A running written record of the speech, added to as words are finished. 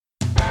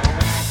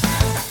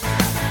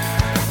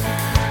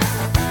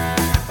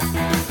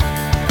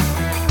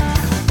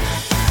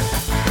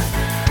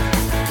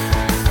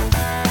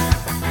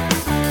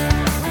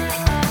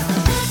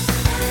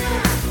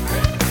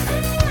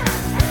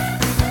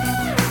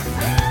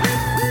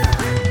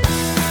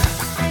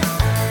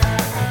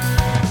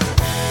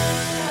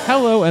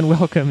Hello and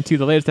welcome to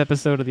the latest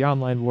episode of the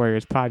Online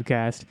Warriors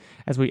podcast.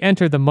 As we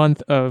enter the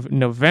month of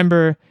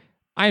November,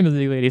 I'm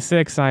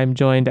League86. I'm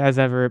joined as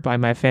ever by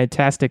my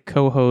fantastic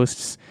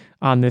co-hosts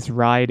on this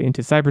ride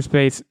into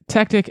cyberspace,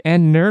 Tectic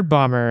and Nerd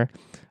Bomber.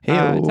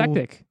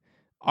 Tectic,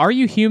 are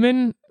you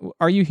human?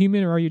 Are you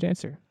human or are you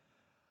Dancer?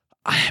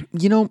 I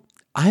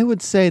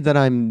would say that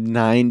I'm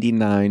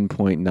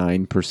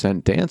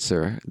 99.9%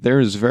 Dancer. There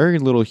is very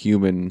little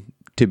human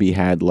to be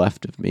had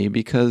left of me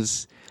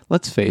because,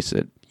 let's face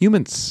it,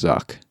 humans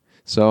suck.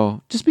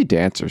 So just be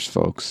dancers,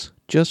 folks.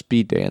 Just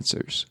be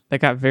dancers.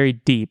 That got very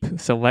deep,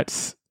 so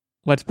let's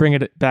bring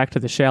it back to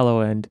the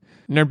shallow end.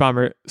 Nerd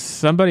Bomber,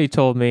 somebody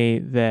told me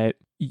that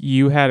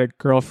you had a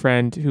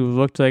girlfriend who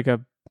looked like a...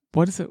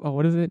 What is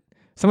it?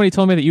 Somebody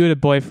told me that you had a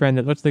boyfriend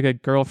that looked like a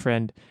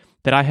girlfriend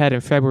that I had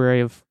in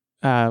February of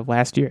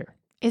last year.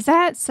 Is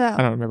that so? I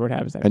don't remember what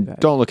happens after And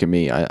that. don't look at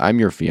me. I'm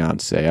your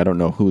fiance. I don't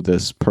know who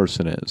this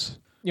person is.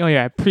 Oh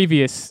yeah,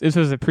 this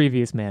was a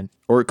previous man.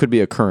 Or it could be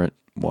a current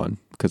one.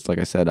 Because like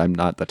I said, I'm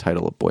not the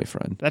title of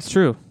boyfriend. That's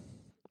true.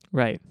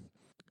 Right.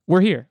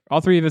 We're here.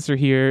 All three of us are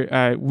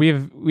here. We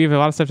have a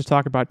lot of stuff to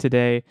talk about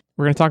today.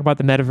 We're going to talk about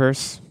the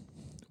metaverse,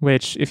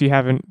 which if you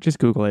haven't, just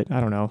Google it. I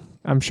don't know.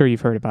 I'm sure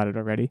you've heard about it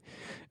already.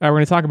 We're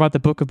going to talk about the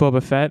Book of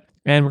Boba Fett,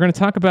 and we're going to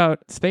talk about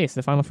space,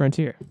 the Final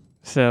Frontier.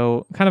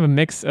 So kind of a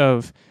mix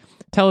of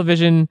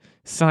television,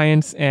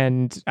 science,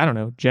 and, I don't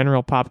know,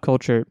 general pop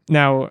culture.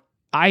 Now,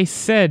 I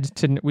said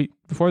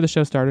before the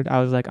show started,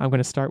 I was like, I'm going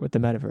to start with the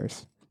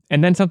metaverse.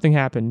 And then something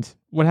happened.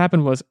 What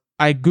happened was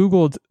I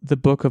Googled the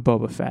Book of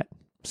Boba Fett,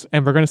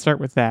 and we're going to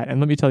start with that, and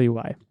let me tell you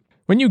why.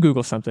 When you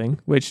Google something,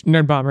 which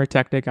Nerd Bomber,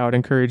 Tectic, I would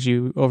encourage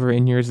you over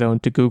in your zone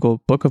to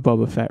Google Book of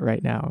Boba Fett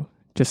right now,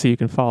 just so you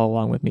can follow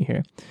along with me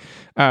here.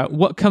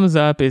 What comes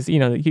up is, you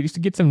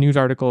get some news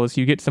articles,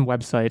 you get some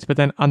websites, but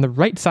then on the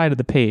right side of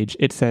the page,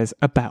 it says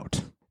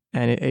About.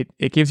 And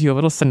it gives you a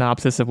little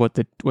synopsis of what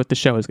the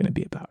show is going to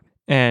be about.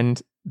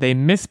 And they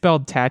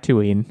misspelled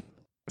Tatooine,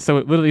 so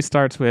it literally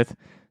starts with,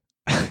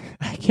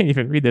 I can't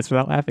even read this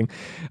without laughing.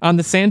 On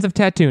the sands of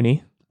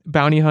Tatooine,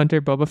 bounty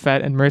hunter Boba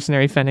Fett and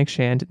mercenary Fennec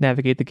Shand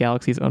navigate the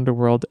galaxy's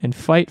underworld and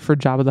fight for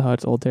Jabba the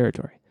Hutt's old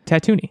territory.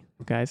 Tatooine,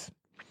 guys.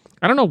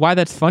 I don't know why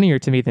that's funnier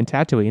to me than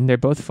Tatooine. They're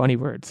both funny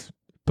words.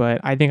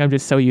 But I think I'm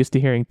just so used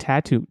to heirring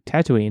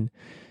Tatooine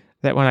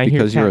that when I hear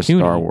Tatooine... Because you're a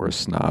Star Wars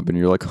snob and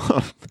you're like,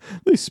 oh,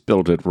 they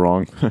spelled it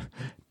wrong.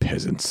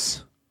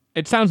 Peasants.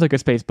 It sounds like a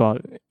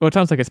Spaceball. Well, it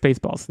sounds like a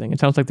Spaceballs thing. It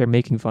sounds like they're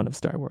making fun of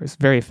Star Wars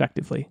very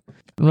effectively. I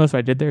don't know if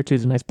I did there too.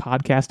 It's a nice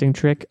podcasting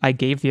trick. I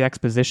gave the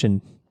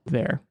exposition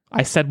there.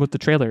 I said what the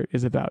trailer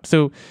is about.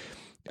 So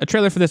a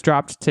trailer for this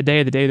dropped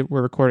today, the day that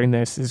we're recording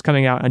this, is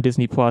coming out on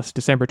Disney Plus,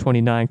 December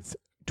 29th,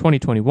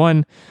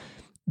 2021.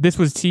 This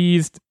was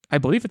teased, I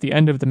believe, at the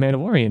end of The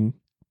Mandalorian,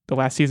 the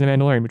last season of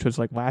Mandalorian, which was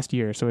like last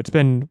year. So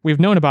we've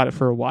known about it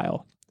for a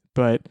while,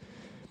 but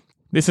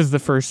this is the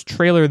first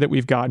trailer that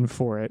we've gotten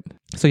for it.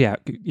 So yeah,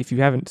 if you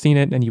haven't seen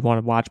it and you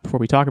want to watch before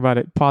we talk about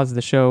it, pause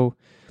the show,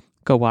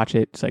 go watch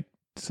it. It's like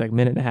a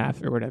minute and a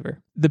half or whatever.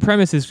 The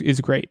premise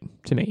is great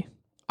to me.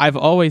 I've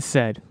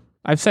said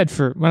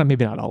for, well,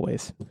 maybe not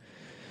always,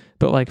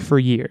 but like for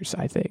years,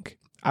 I think.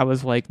 I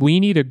was like,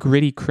 we need a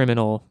gritty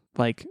criminal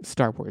like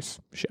Star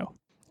Wars show.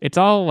 It's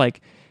all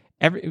like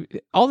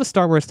all the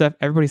Star Wars stuff,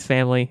 everybody's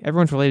family,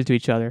 everyone's related to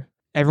each other,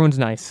 everyone's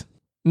nice.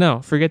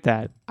 No, forget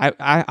that.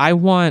 I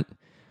want,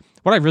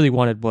 what I really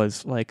wanted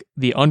was like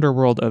the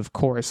underworld of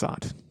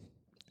Coruscant.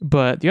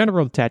 But the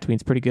underworld of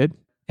Tatooine's pretty good.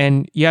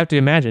 And you have to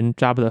imagine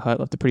Jabba the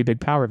Hutt left a pretty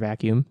big power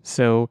vacuum.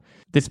 So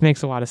this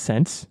makes a lot of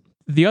sense.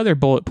 The other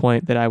bullet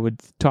point that I would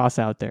toss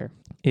out there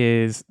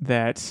is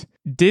that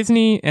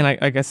Disney, and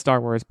I guess Star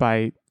Wars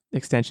by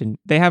extension,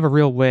 they have a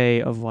real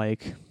way of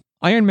like,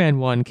 Iron Man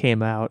 1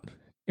 came out,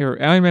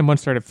 or Iron Man 1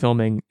 started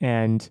filming,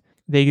 and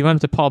they went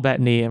up to Paul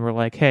Bettany and were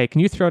like, hey,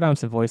 can you throw down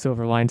some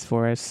voiceover lines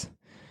for us?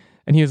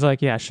 And he was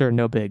like, yeah, sure,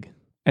 no big.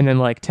 And then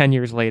like 10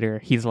 years later,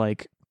 he's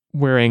like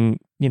wearing,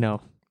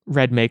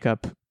 red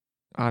makeup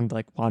on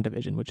like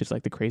WandaVision, which is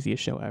like the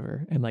craziest show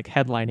ever, and like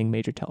headlining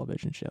major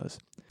television shows.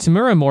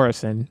 Tamura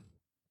Morrison,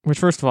 which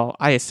first of all,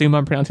 I assume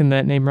I'm pronouncing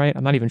that name right.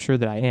 I'm not even sure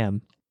that I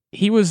am.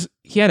 He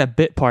had a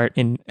bit part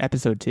in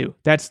episode 2.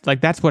 That's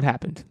what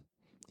happened.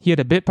 He had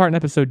a bit part in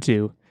episode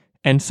 2,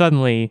 and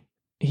suddenly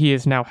he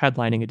is now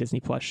headlining a Disney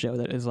Plus show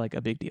that is like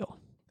a big deal.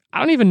 I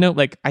don't even know,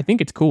 like, I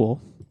think it's cool,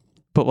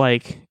 but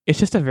like, it's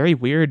just a very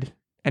weird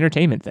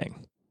entertainment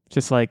thing.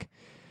 Just like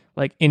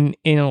in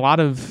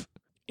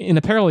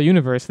a parallel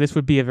universe, this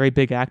would be a very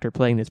big actor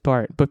playing this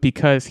part, but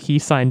because he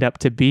signed up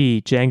to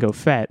be Jango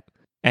Fett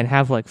and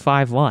have like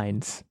 5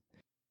 lines,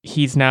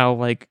 he's now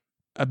like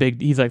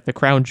he's like the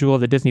crown jewel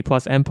of the Disney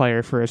Plus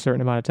empire for a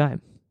certain amount of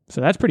time. So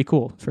that's pretty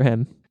cool for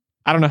him.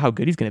 I don't know how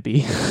good he's going to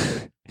be.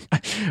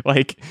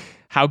 Like,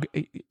 how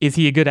is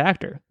he a good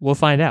actor? We'll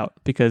find out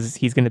because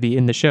he's going to be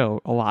in the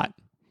show a lot,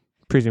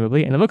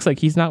 presumably. And it looks like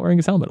he's not wearing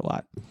his helmet a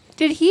lot.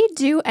 Did he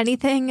do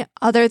anything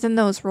other than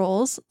those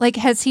roles? Like,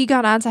 has he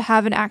gone on to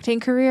have an acting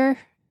career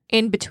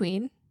in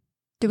between?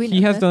 Do we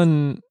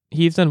know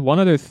He's done one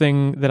other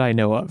thing that I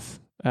know of.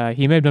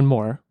 He may have done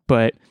more,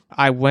 but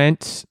I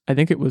went, I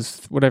think it was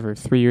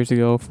 3 years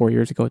ago, 4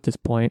 years ago at this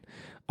point.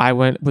 I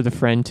went with a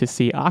friend to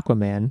see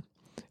Aquaman,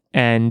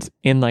 and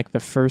in like the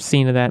first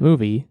scene of that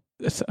movie,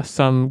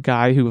 some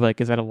guy who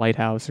like is at a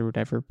lighthouse or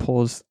whatever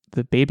pulls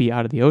the baby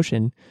out of the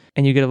ocean,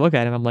 and you get a look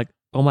at him. I'm like,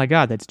 oh my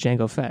God, that's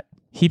Jango Fett.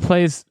 He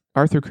plays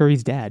Arthur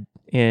Curry's dad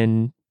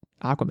in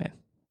Aquaman.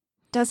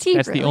 Does he?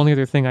 That's really? the only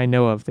other thing I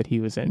know of that he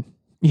was in.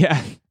 Yeah.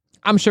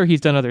 I'm sure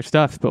he's done other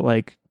stuff, but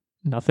like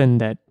nothing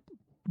that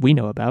we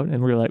know about.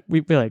 And we're like,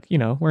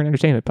 we're an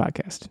entertainment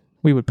podcast.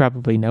 We would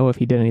probably know if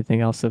he did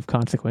anything else of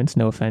consequence.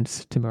 No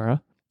offense to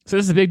Mura. So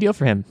this is a big deal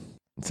for him.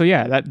 So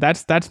yeah,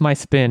 that's my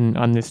spin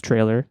on this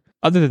trailer.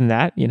 Other than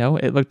that,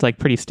 it looked like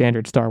pretty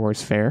standard Star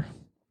Wars fare.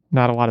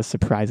 Not a lot of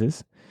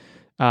surprises.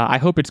 I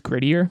hope it's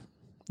grittier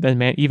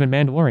than even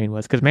Mandalorian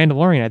was, because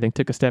Mandalorian, I think,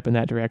 took a step in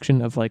that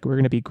direction of like, we're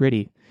going to be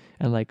gritty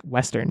and like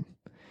Western.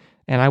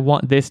 And I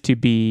want this to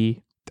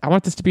be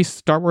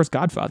Star Wars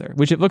Godfather,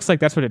 which it looks like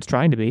that's what it's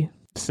trying to be.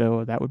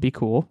 So that would be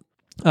cool.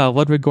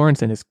 Ludwig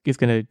Göransson is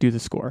going to do the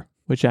score,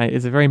 which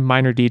is a very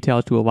minor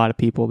detail to a lot of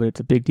people, but it's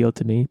a big deal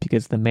to me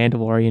because the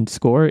Mandalorian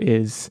score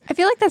is I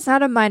feel like that's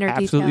not a minor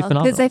absolutely detail,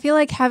 phenomenal. because I feel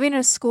like having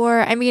a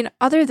score, I mean,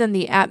 other than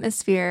the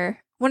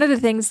atmosphere, one of the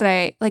things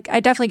that I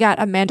definitely got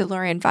a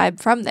Mandalorian vibe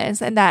from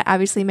this, and that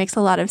obviously makes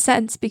a lot of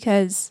sense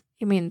because,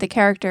 I mean, the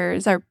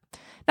characters are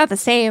not the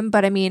same,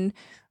 but I mean,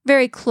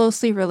 very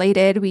closely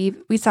related.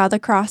 We saw the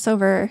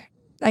crossover,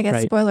 I guess,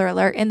 Right. spoiler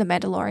alert, in The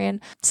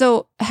Mandalorian.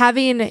 So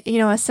having,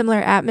 a similar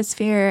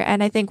atmosphere,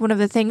 and I think one of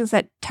the things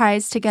that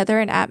ties together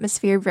an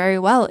atmosphere very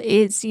well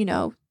is,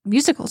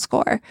 musical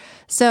score.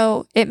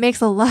 So it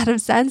makes a lot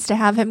of sense to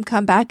have him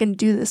come back and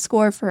do the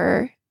score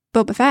for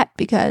Boba Fett,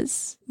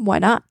 because why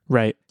not?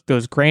 right.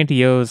 Those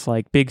grandiose,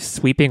 like big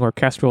sweeping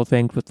orchestral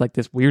things with like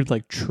this weird,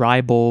 like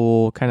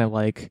tribal kind of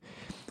like,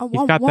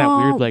 you've got that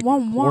weird like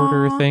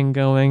quarter thing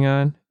going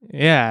on.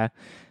 Yeah.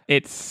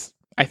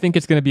 I think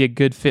it's going to be a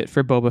good fit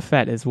for Boba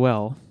Fett as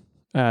well.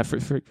 For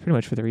pretty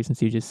much for the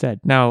reasons you just said.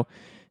 Now,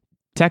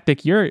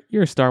 Tactic, you're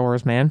a Star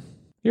Wars man.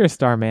 You're a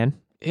Star man.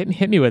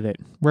 Hit me with it.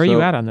 Where are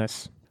you at on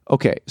this?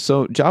 Okay,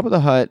 so Jabba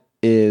the Hutt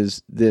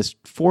is this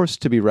force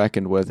to be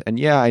reckoned with. And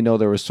yeah, I know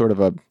there was sort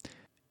of a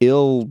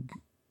ill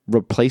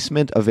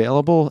replacement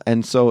available.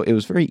 And so it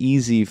was very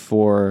easy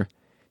for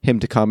him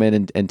to come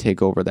in and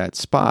take over that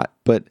spot.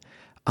 But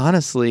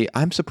honestly,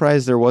 I'm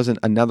surprised there wasn't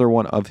another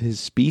one of his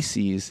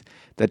species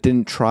that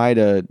didn't try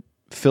to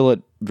fill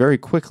it very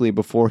quickly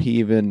before he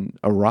even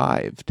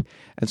arrived.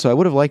 And so I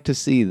would have liked to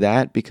see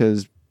that,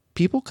 because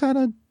people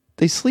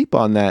they sleep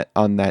on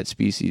that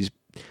species.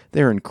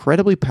 They're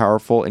incredibly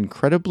powerful,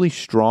 incredibly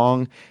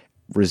strong,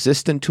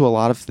 resistant to a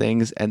lot of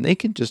things, and they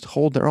can just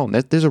hold their own.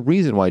 There's a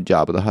reason why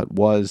Jabba the Hutt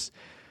was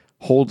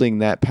holding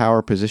that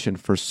power position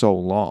for so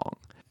long.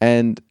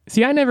 And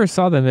see, I never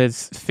saw them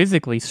as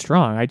physically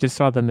strong. I just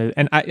saw them as,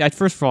 and I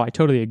first of all, I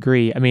totally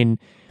agree. I mean,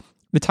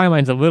 the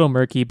timeline's a little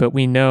murky, but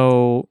we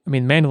know,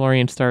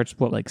 Mandalorian starts,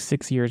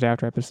 6 years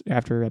after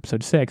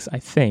episode 6, I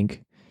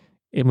think,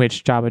 in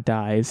which Jabba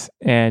dies.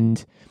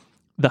 And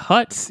the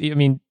Hutts,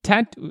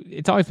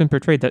 it's always been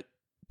portrayed that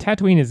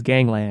Tatooine is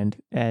gangland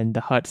and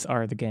the Hutts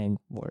are the gang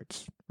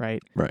lords,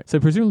 right? Right. So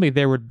presumably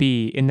there would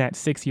be, in that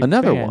 6 year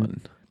another span,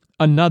 one.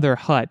 Another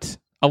Hutt,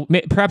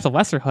 perhaps a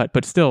lesser Hutt,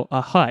 but still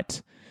a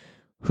Hutt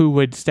who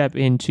would step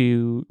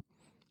into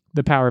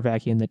the power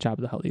vacuum that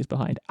Jabba the Hutt leaves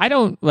behind. I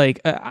don't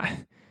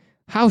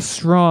how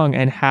strong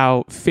and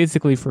how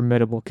physically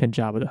formidable can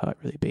Jabba the Hutt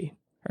really be?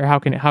 Or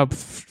how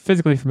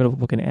physically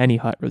formidable can any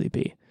Hutt really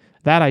be?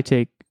 That I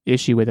take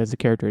issue with as a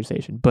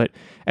characterization. But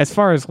as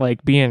far as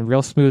like being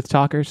real smooth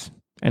talkers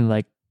and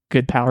like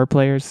good power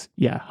players,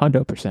 yeah,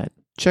 100%.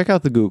 Check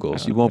out the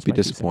Googles. You won't be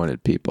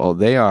disappointed, people.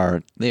 They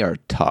are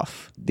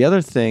tough. The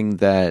other thing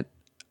that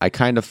I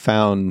kind of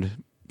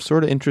found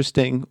sort of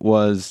interesting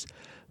was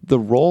the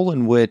role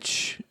in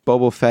which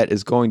Boba Fett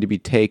is going to be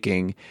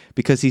taking,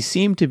 because he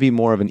seemed to be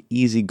more of an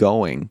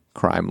easygoing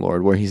crime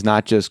lord, where he's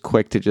not just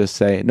quick to just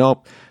say,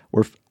 nope,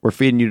 we're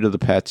feeding you to the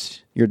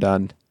pets, you're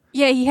done.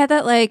 Yeah, he had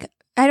that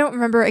I don't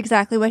remember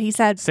exactly what he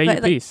said. Say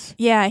your piece.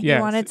 Yeah, he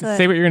wanted to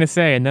say what you're going to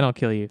say, and then I'll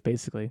kill you,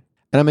 basically.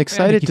 And I'm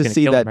excited to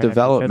see that him, right?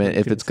 development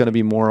if it's going to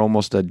be more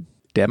almost a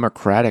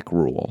democratic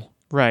rule.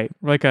 Right.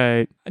 Like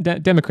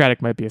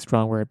democratic might be a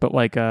strong word, but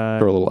like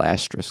For a little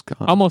asterisk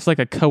on. Almost like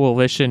a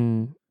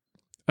coalition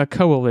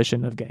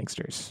of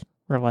gangsters.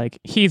 Where like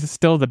he's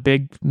still the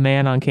big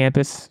man on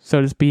campus,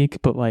 so to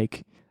speak, but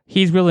like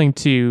he's willing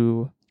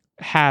to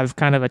have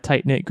kind of a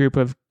tight-knit group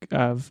of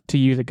to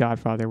use a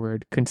Godfather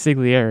word,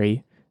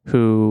 consigliere,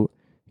 who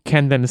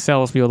can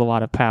themselves wield a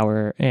lot of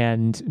power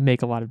and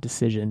make a lot of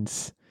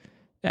decisions.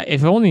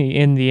 If only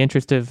in the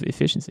interest of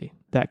efficiency.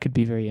 That could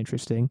be very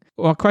interesting.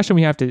 Well, a question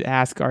we have to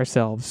ask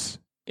ourselves,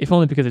 if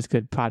only because it's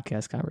good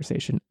podcast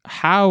conversation,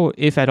 how,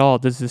 if at all,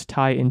 does this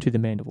tie into The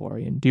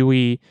Mandalorian? Do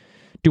we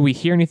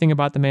hear anything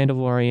about The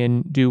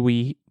Mandalorian? Do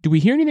we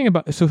hear anything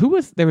about... So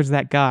there was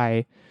that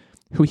guy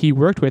who he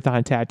worked with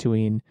on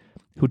Tatooine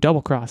who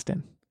double-crossed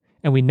him,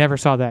 and we never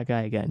saw that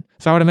guy again.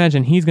 So I would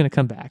imagine he's going to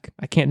come back.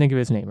 I can't think of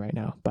his name right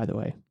now, by the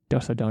way.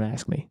 So don't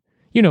ask me.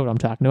 You know what I'm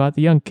talking about,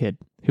 the young kid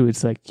who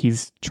is like,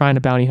 he's trying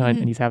to bounty hunt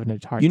and he's having a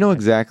hard You know time.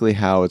 exactly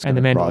how it's going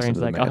And to the cross Mandalorian's into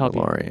the like, "I'll help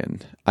you."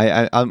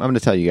 Mandalorian. I'm going to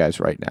tell you guys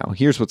right now.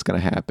 Here's what's going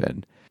to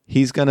happen.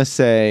 He's going to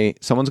say,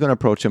 someone's going to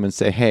approach him and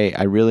say, hey,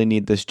 I really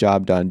need this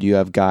job done. Do you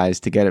have guys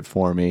to get it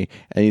for me?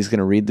 And he's going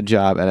to read the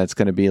job, and it's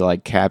going to be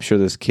like, capture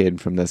this kid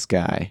from this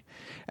guy.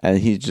 And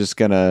he's just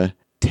going to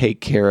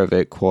take care of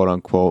it, quote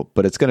unquote.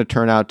 But it's going to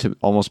turn out to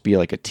almost be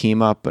like a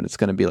team up, but it's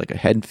going to be like a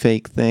head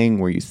fake thing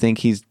where you think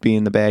he's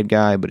being the bad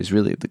guy, but he's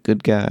really the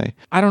good guy.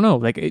 I don't know.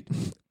 Like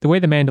the way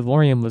the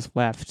Mandalorian was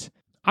left,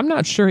 I'm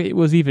not sure it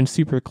was even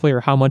super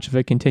clear how much of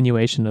a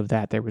continuation of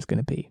that there was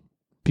going to be,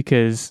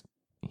 because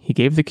he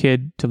gave the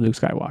kid to Luke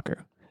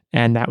Skywalker.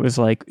 And that was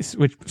like,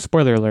 which,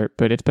 spoiler alert,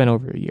 but it's been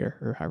over a year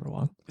or however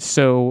long.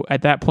 So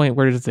at that point,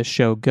 where does the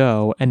show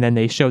go? And then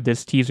they showed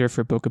this teaser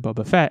for Book of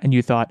Boba Fett, and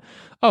you thought,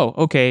 oh,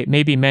 okay,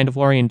 maybe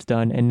Mandalorian's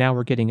done, and now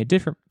we're getting a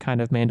different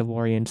kind of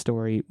Mandalorian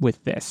story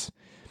with this.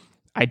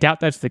 I doubt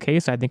that's the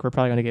case. I think we're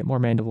probably going to get more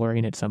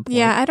Mandalorian at some point.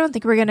 Yeah, I don't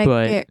think we're going to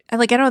get...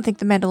 Like, I don't think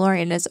the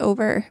Mandalorian is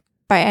over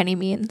by any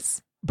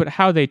means. But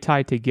how they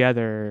tie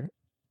together...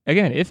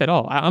 Again, if at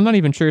all, I'm not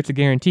even sure it's a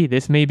guarantee.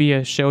 This may be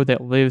a show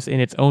that lives in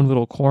its own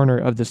little corner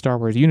of the Star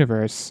Wars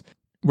universe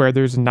where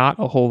there's not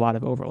a whole lot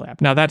of overlap.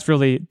 Now, that's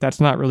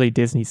not really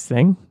Disney's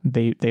thing.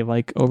 They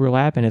like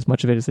overlap and as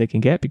much of it as they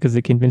can get because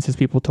it convinces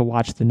people to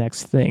watch the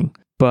next thing.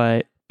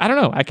 But I don't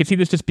know. I could see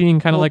this just being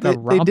kind of like a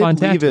romp on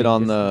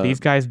Tatooine. These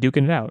guys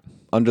duking it out.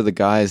 Under the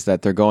guise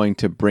that they're going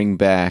to bring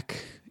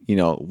back,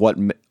 what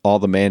all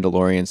the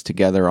Mandalorians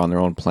together on their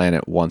own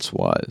planet once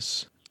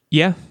was.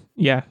 Yeah,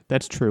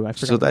 that's true. I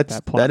forgot.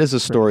 So that is a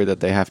story that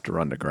they have to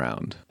run to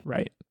ground.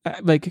 Right.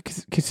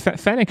 Because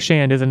Fennec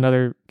Shand is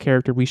another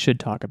character we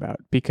should talk about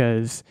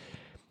because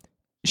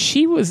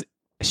she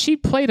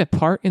played a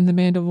part in The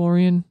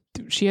Mandalorian.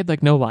 She had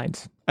like no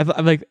lines.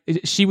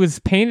 She was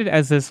painted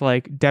as this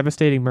like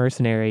devastating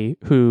mercenary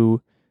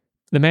who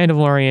The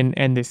Mandalorian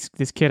and this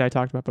kid I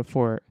talked about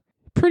before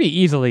pretty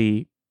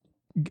easily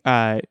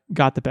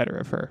got the better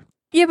of her.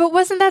 Yeah, but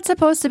wasn't that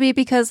supposed to be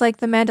because, like,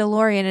 the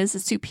Mandalorian is a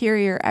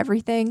superior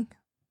everything?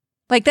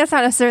 Like, that's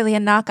not necessarily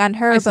a knock on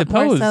her,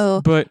 more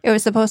so it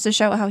was supposed to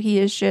show how he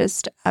is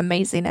just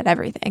amazing at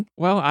everything.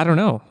 Well, I don't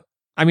know.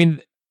 I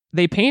mean,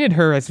 they painted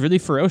her as really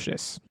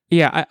ferocious.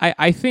 Yeah,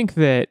 I think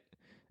that,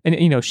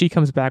 and, she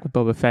comes back with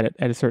Boba Fett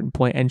at a certain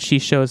point, and she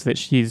shows that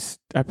she's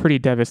a pretty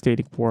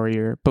devastating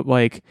warrior, but,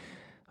 like,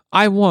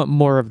 I want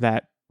more of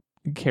that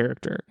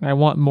character. I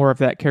want more of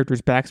that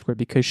character's backstory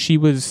because she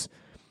was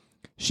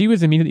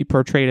immediately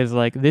portrayed as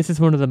like, this is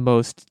one of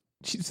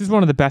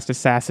the best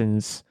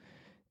assassins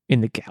in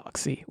the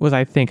galaxy, was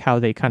I think how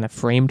they kind of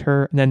framed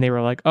her. And then they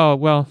were like, oh,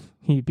 well,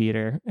 he beat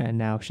her and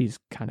now she's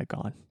kind of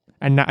gone.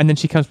 And then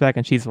she comes back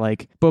and she's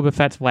like, Boba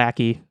Fett's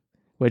lackey,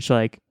 which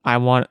like, I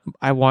want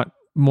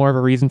more of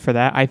a reason for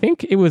that. I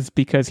think it was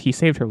because he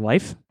saved her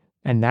life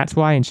and that's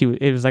why. And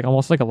it was like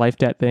almost like a life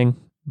debt thing,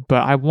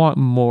 but I want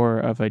more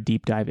of a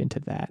deep dive into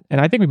that.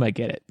 And I think we might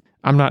get it.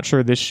 I'm not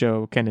sure this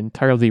show can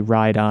entirely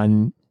ride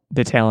on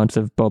the talents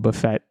of Boba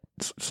Fett /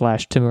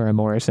 Tamura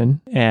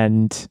Morrison.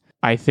 And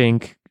I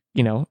think,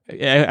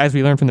 as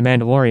we learned from The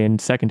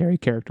Mandalorian, secondary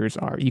characters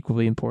are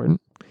equally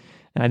important.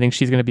 And I think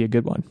she's going to be a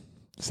good one.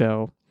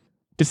 So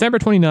December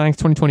 29th,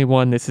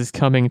 2021, this is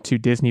coming to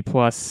Disney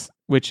Plus,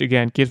 which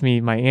again gives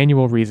me my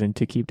annual reason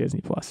to keep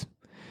Disney Plus.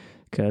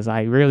 Because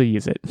I rarely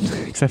use it,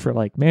 except for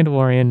like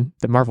Mandalorian,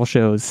 the Marvel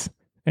shows,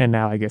 and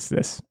now I guess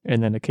this.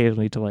 And then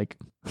occasionally to like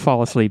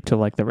fall asleep to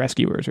like The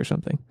Rescuers or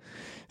something.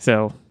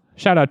 So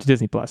shout out to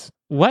Disney Plus.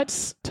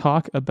 Let's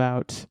talk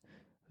about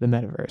the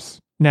metaverse.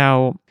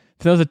 Now,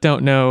 for those that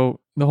don't know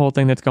the whole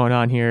thing that's going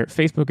on here,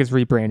 Facebook is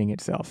rebranding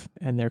itself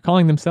and they're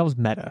calling themselves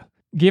Meta.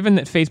 Given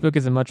that Facebook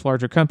is a much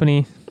larger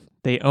company,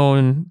 they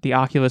own the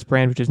Oculus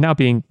brand, which is now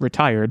being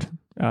retired.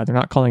 They're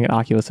not calling it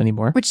Oculus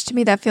anymore. Which to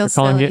me, that feels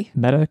they're calling silly. it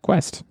Meta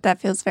Quest. That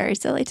feels very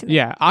silly to me.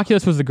 Yeah,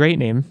 Oculus was a great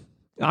name.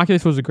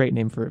 Oculus was a great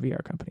name for a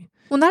VR company.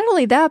 Well, not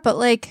only that, but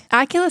like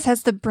Oculus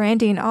has the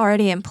branding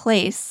already in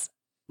place.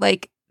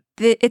 Like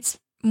it's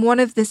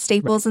one of the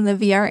staples in the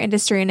VR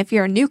industry. And if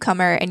you're a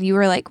newcomer and you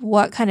were like,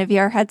 what kind of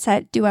VR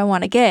headset do I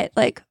want to get?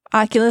 Like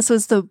Oculus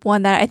was the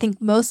one that I think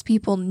most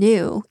people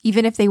knew,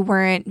 even if they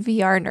weren't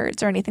VR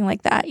nerds or anything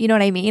like that. You know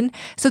what I mean?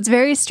 So it's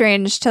very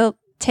strange to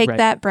take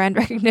that brand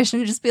recognition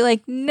and just be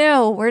like,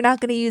 no, we're not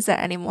going to use that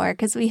anymore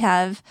because we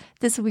have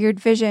this weird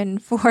vision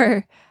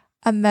for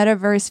a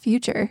metaverse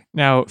future.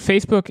 Now,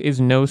 Facebook is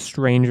no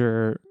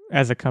stranger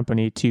as a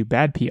company to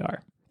bad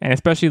PR. And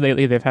especially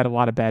lately, they've had a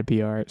lot of bad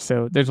PR.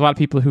 So there's a lot of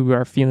people who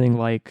are feeling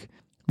like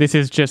this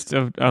is just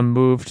a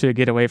move to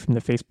get away from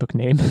the Facebook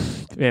name,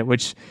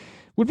 which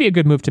would be a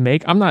good move to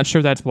make. I'm not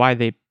sure that's why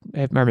they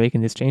are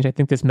making this change. I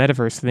think this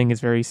metaverse thing is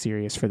very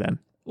serious for them.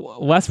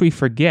 Lest we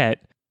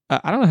forget,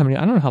 I don't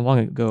know how long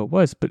ago it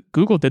was, but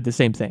Google did the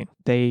same thing.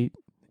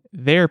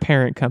 Their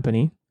parent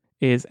company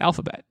is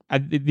Alphabet.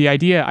 The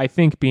idea, I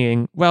think,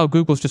 being, well,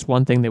 Google's just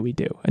one thing that we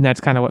do. And that's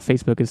kind of what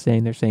Facebook is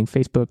saying. They're saying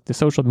Facebook, the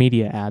social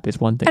media app,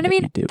 is one thing that we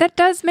do. That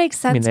does make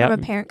sense from a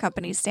parent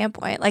company's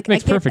standpoint. Like, it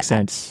makes perfect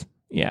sense.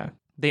 Yeah.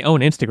 They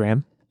own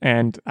Instagram,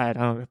 and I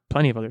don't know,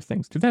 plenty of other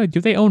things. Do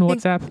they own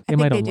WhatsApp? I think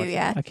might they own do, WhatsApp.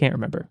 yeah. I can't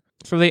remember.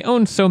 So they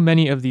own so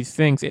many of these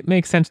things. It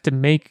makes sense to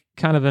make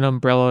kind of an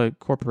umbrella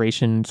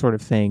corporation sort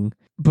of thing.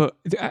 But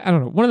I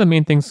don't know. One of the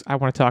main things I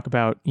want to talk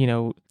about,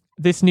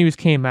 this news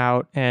came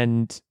out,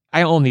 and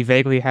I only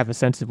vaguely have a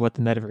sense of what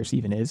the metaverse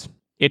even is.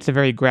 It's a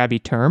very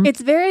grabby term. It's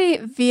very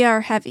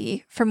VR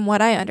heavy, from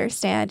what I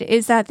understand,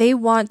 is that they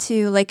want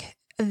to, like,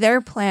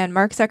 their plan,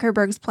 Mark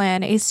Zuckerberg's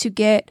plan, is to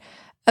get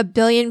 1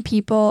 billion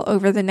people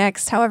over the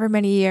next however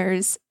many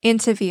years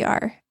into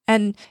VR.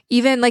 And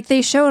even, like,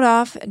 they showed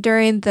off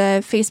during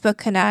the Facebook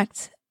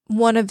Connect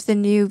one of the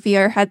new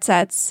VR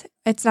headsets.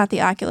 It's not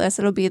the Oculus,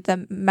 it'll be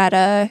the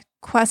Meta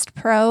Quest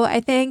Pro, I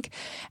think.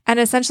 And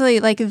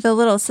essentially, like, the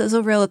little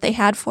sizzle reel that they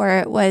had for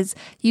it was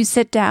you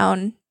sit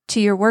down to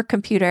your work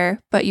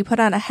computer, but you put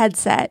on a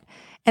headset.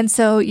 And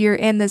so you're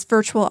in this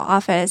virtual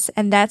office,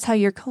 and that's how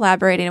you're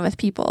collaborating with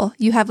people.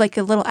 You have like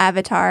a little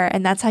avatar,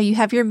 and that's how you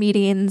have your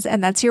meetings,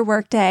 and that's your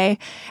work day.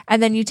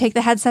 And then you take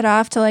the headset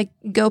off to like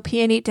go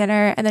pee and eat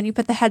dinner, and then you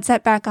put the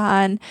headset back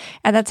on,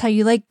 and that's how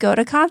you like go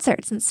to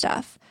concerts and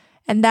stuff.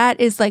 And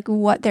that is like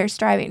what they're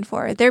striving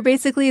for. They're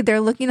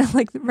looking at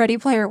like Ready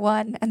Player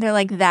One, and they're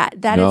like that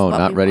is no, what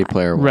not we Ready want.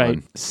 Player One.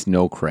 Right.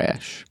 Snow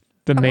Crash.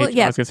 The Well, Matrix.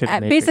 yeah, I was gonna say the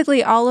Matrix.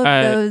 basically all of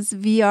those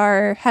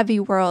VR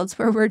heavy worlds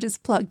where we're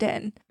just plugged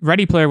in.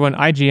 Ready Player One,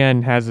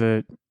 IGN has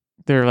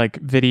their like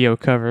video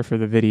cover for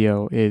the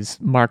video is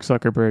Mark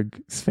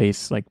Zuckerberg's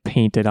face like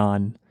pasted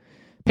on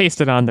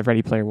the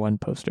Ready Player One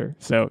poster.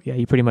 So yeah,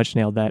 you pretty much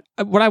nailed that.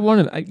 What I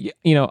wanted,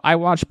 I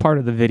watched part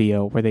of the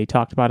video where they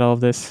talked about all of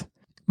this,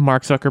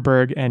 Mark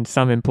Zuckerberg and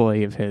some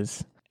employee of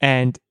his,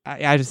 and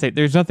I just say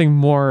there's nothing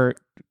more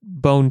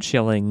bone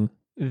chilling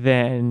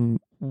than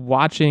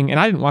watching, and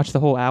I didn't watch the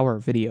whole hour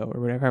video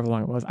or whatever, however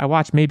long it was. I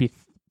watched maybe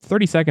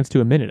 30 seconds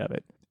to a minute of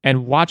it.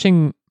 And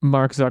watching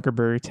Mark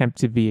Zuckerberg attempt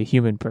to be a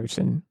human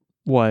person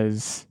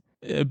was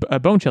a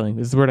bone chilling.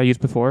 This is the word I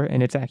used before,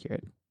 and it's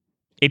accurate.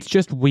 It's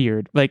just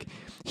weird. Like,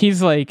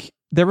 he's like,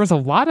 there was a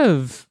lot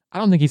of, I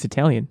don't think he's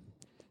Italian.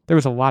 There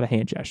was a lot of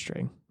hand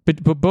gesturing.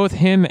 But both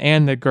him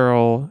and the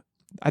girl,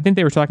 I think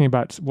they were talking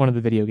about one of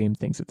the video game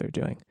things that they're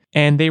doing.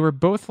 And they were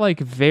both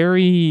like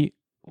very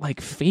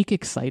like fake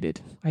excited,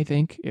 I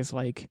think, is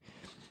like,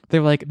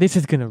 they're like, this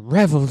is going to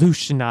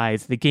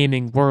revolutionize the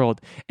gaming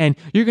world, and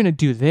you're going to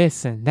do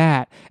this and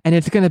that, and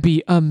it's going to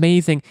be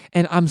amazing,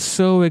 and I'm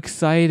so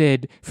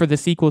excited for the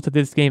sequel to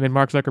this game. And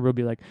Mark Zuckerberg will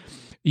be like,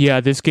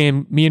 yeah, this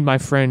game, me and my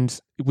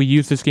friends, we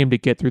used this game to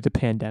get through the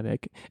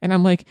pandemic. And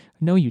I'm like,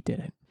 no, you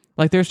didn't.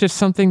 Like, there's just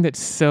something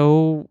that's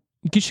so,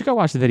 you should go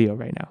watch the video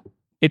right now.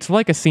 It's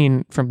like a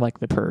scene from like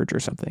The Purge or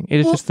something.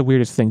 It is just the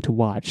weirdest thing to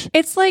watch.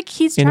 It's like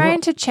he's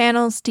trying to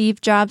channel Steve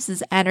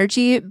Jobs'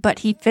 energy, but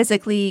he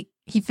physically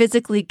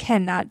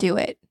cannot do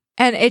it.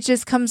 And it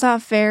just comes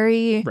off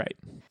very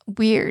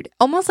weird.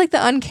 Almost like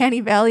the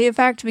uncanny valley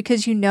effect,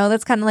 because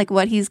that's kind of like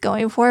what he's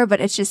going for, but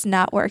it's just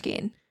not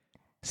working.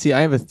 See, I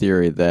have a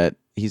theory that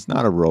he's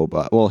not a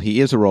robot. Well, he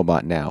is a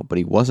robot now, but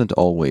he wasn't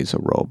always a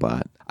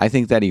robot. I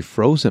think that he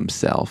froze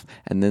himself,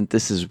 and then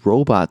this is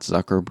robot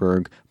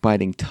Zuckerberg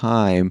biding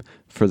time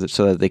so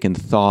that they can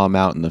thaw him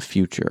out in the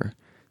future.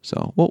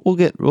 So we'll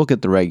get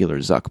the regular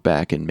Zuck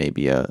back in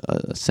maybe a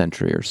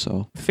century or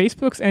so.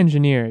 Facebook's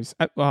engineers,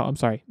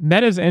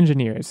 Meta's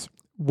engineers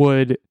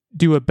would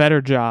do a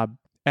better job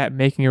at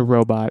making a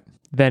robot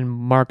than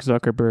Mark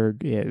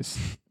Zuckerberg is.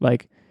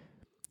 Like,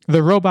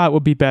 the robot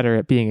would be better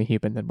at being a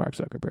human than Mark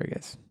Zuckerberg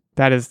is.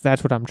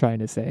 That's what I'm trying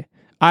to say.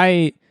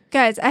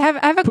 Guys, I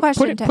have a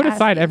question to put ask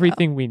aside you,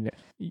 everything we know.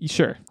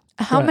 Sure.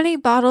 How many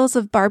bottles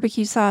of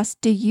barbecue sauce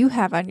do you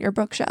have on your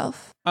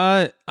bookshelf?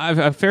 I've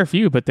a fair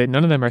few, but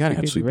none of them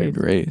are Sweet Baby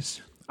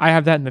Ray's. I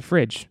have that in the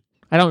fridge.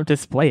 I don't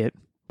display it.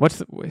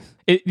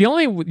 The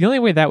only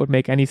way that would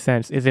make any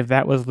sense is if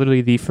that was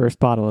literally the first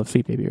bottle of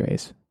Sweet Baby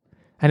Ray's,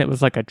 and it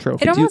was like a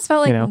trophy. It almost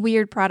felt like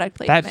weird product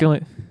placement. That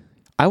feeling.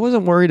 I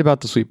wasn't worried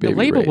about the Sweet Baby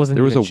label Ray's. wasn't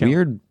There was even a shown.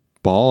 weird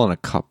ball in a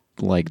cup,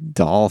 like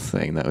doll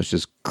thing that was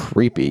just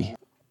creepy.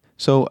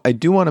 So I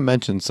do want to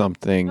mention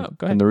something, Oh,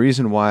 go ahead. and the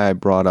reason why I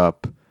brought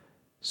up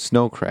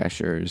Snow Crash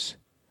is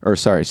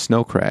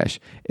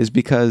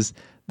because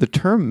the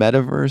term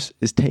metaverse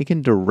is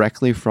taken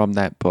directly from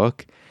that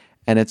book,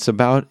 and it's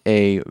about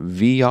a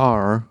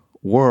VR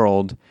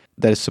world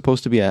that is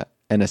supposed to be an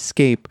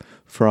escape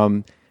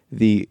from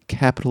the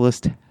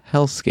capitalist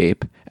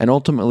hellscape, and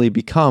ultimately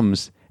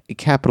becomes a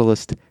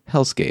capitalist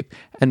hellscape.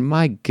 And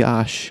my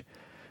gosh,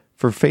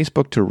 for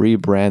Facebook to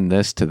rebrand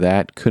this to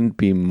that couldn't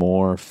be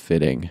more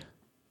fitting.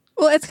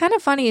 Well, it's kind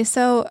of funny.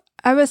 So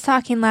I was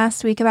talking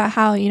last week about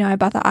how, I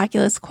bought the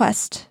Oculus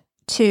Quest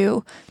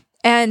 2,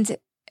 and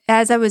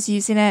as I was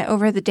using it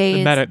over the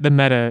days... The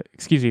Meta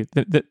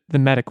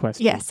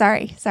Quest. Yeah,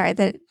 sorry.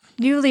 The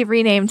newly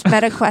renamed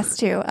Meta Quest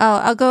 2.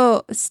 I'll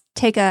go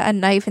take a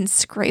knife and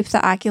scrape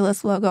the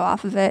Oculus logo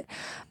off of it.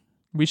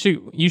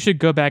 You should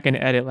go back and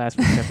edit last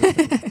week's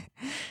episode.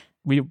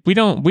 We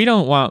don't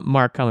want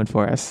Mark coming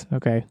for us.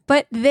 Okay,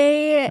 But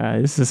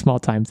this is a small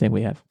time thing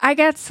we have. I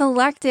got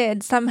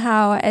selected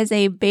somehow as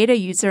a beta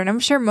user, and I'm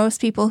sure most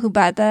people who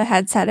buy the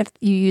headset, if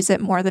you use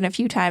it more than a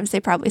few times, they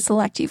probably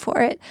select you for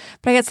it.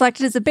 But I got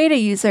selected as a beta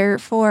user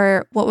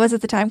for what was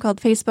at the time called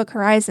Facebook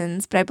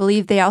Horizons, but I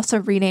believe they also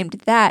renamed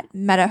that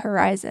Meta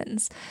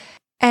Horizons.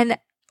 And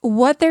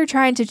what they're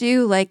trying to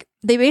do, like,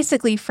 they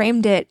basically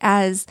framed it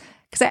as,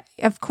 because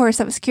of course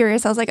I was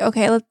curious. I was like,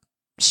 okay,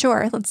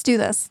 let's do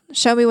this.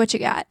 Show me what you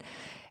got.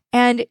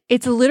 And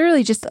it's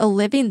literally just a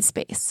living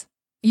space.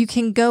 You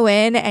can go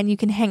in and you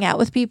can hang out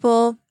with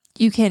people.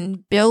 You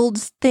can build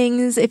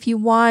things if you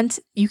want.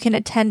 You can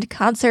attend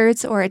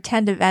concerts or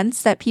attend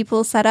events that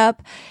people set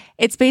up.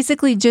 It's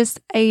basically just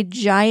a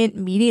giant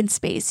meeting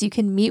space. You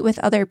can meet with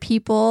other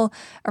people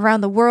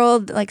around the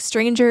world, like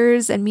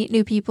strangers, and meet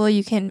new people.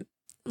 You can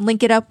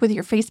link it up with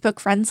your Facebook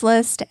friends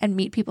list and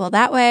meet people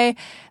that way,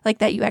 like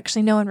that you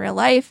actually know in real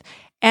life.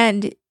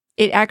 And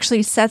it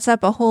actually sets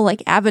up a whole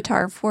like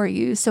avatar for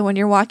you. So when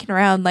you're walking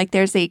around, like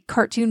there's a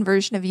cartoon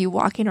version of you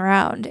walking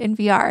around in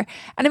VR.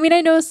 And I mean,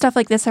 I know stuff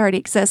like this already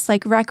exists,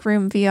 like Rec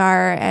Room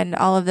VR and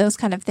all of those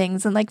kind of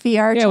things, and like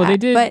VR Yeah, chat. well, they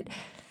did.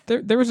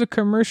 But There was a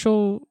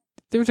commercial.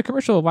 There was a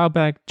commercial a while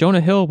back.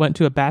 Jonah Hill went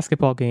to a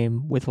basketball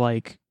game with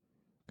like,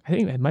 I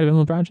think it might have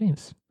been LeBron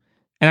James,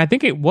 and I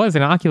think it was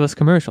an Oculus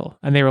commercial.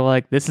 And they were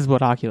like, "This is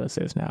what Oculus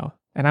is now."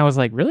 And I was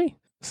like, "Really?"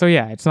 So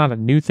yeah, it's not a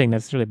new thing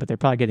necessarily, but they're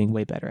probably getting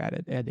way better at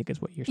it, I think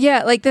is what you're saying.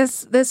 yeah, like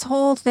this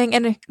whole thing,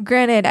 and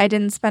granted, I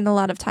didn't spend a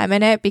lot of time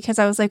in it because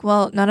I was like,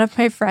 well, none of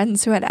my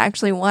friends who I'd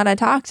actually want to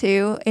talk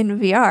to in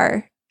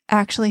VR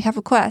actually have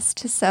a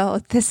Quest.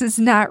 So this is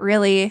not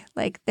really,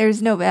 like,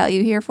 there's no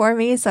value here for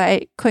me. So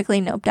I quickly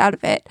noped out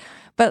of it.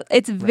 But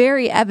it's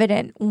very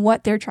evident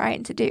what they're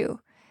trying to do.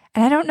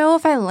 And I don't know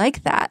if I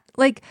like that.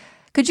 Like,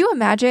 could you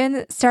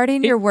imagine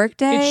starting your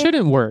workday It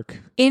shouldn't work.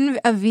 in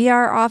a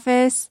VR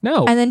office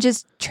No. and then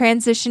just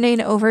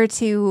transitioning over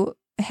to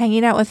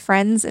hanging out with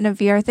friends in a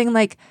VR thing?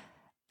 Like,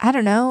 I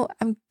don't know.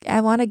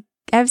 I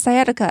have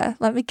sciatica.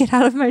 Let me get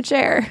out of my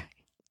chair.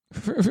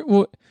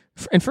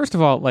 And first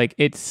of all, like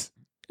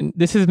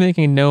this is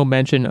making no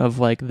mention of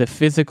like the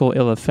physical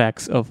ill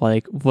effects of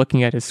like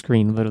looking at a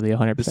screen literally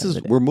 100%. This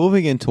is we're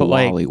moving into But,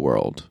 like, Wally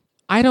world.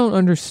 I don't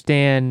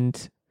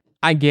understand.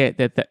 I get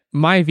that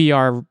my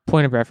VR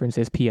point of reference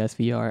is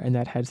PSVR, and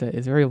that headset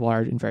is very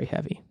large and very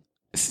heavy.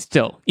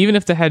 Still, even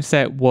if the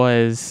headset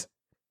was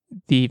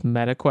the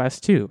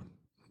MetaQuest 2,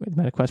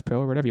 MetaQuest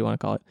Pro, or whatever you want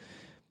to call it,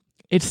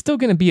 it's still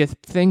going to be a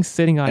thing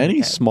sitting on Any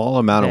your head. small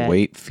amount of that-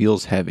 weight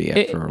feels heavy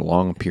after a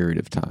long period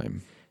of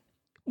time.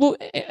 Well,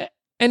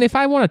 and if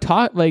I want to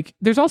talk, like,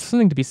 there's also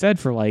something to be said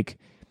for like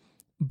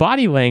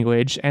body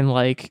language and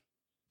like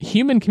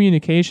human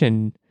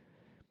communication.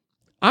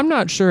 I'm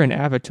not sure an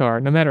avatar,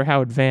 no matter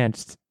how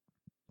advanced,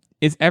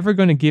 is ever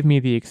going to give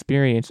me the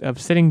experience of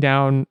sitting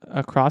down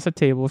across a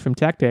table from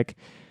Tactic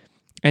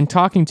and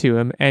talking to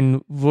him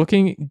and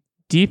looking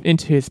deep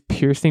into his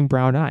piercing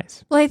brown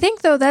eyes. Well, I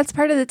think, though, that's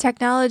part of the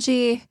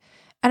technology.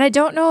 And I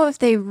don't know if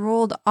they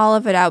rolled all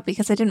of it out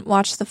because I didn't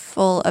watch the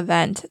full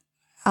event.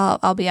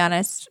 I'll be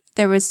honest.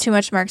 There was too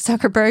much Mark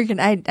Zuckerberg,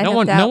 and I No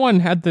one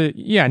had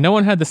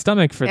the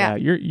stomach for Yeah.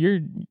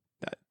 that.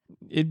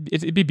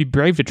 It'd be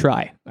brave to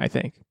try, I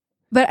think.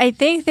 But I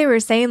think they were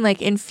saying,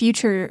 like, in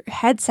future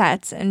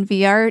headsets and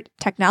VR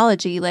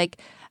technology, like,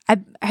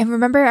 I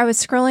remember I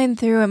was scrolling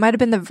through, it might have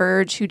been The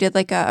Verge who did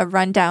like a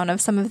rundown of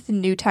some of the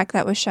new tech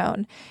that was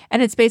shown.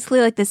 And it's basically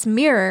like this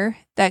mirror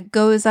that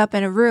goes up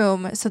in a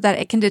room so that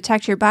it can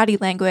detect your body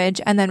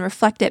language and then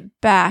reflect it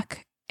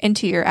back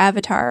into your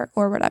avatar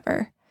or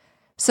whatever.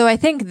 So I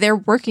think they're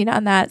working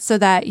on that so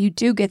that you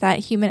do get that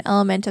human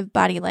element of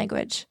body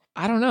language.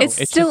 I don't know.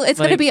 It's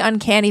going to be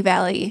uncanny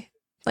valley,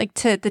 like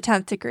to the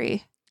 10th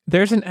degree.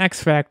 There's an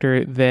X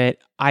factor that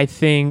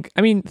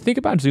think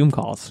about Zoom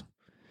calls.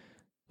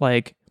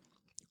 Like,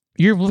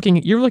 you're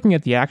looking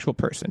at the actual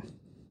person,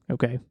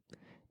 okay?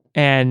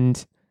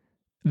 And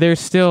there's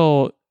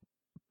still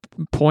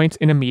points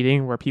in a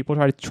meeting where people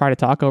try to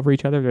talk over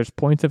each other. There's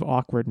points of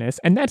awkwardness,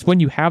 and that's when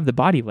you have the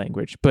body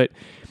language. But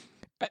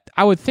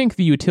I would think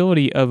the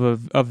utility of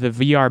the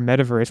VR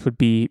metaverse would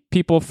be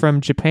people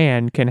from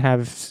Japan can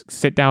have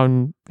sit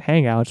down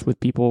hangouts with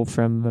people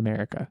from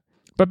America.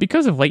 But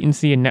because of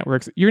latency and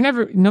networks,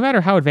 no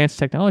matter how advanced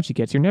technology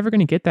gets, you're never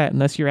going to get that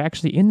unless you're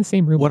actually in the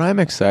same room. What I'm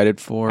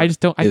excited for I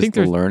think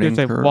the learning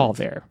there's a curve wall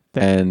there.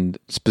 and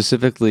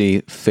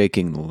specifically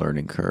faking the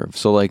learning curve.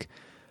 So, like,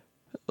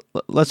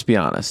 let's be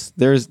honest,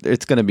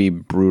 it's going to be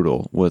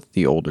brutal with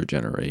the older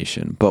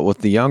generation, but with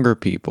the younger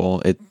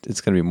people, it's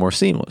going to be more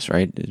seamless,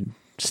 right?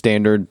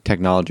 Standard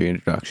technology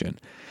introduction.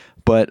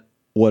 But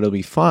what'll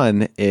be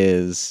fun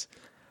is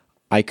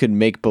I could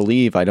make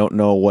believe I don't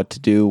know what to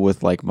do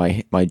with like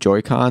my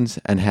Joy-Cons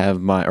and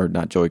have my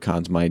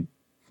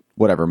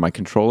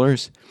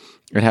controllers,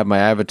 and have my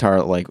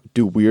avatar like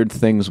do weird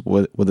things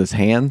with his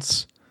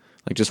hands,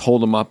 like just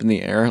hold them up in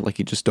the air like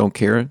you just don't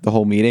care the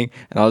whole meeting,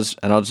 and I'll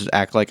just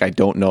act like I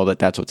don't know that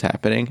that's what's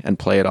happening and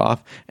play it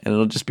off, and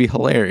it'll just be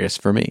hilarious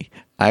for me.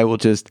 I will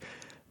just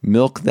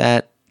milk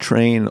that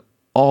train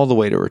all the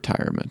way to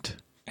retirement.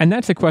 And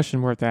that's a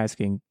question worth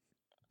asking.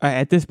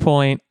 At this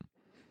point,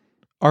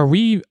 are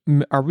we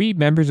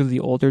members of the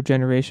older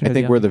generation? I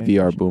think we're the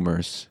VR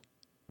boomers.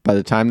 By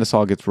the time this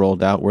all gets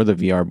rolled out, we're the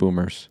VR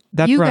boomers.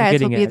 That's you where I'm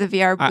guys will getting be at. the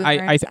VR boomers.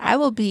 I I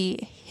will be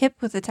hip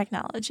with the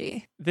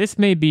technology. This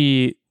may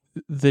be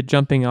the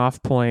jumping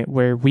off point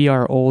where we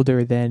are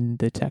older than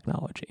the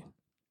technology.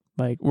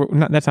 Like,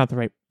 that's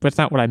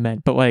not what I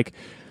meant. But like,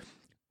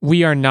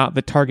 we are not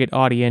the target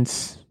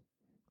audience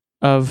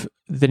of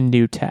the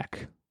new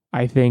tech,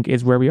 I think,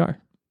 is where we are,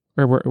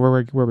 where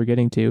we're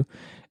getting to.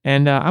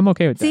 And I'm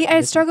okay with that. See,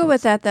 I struggle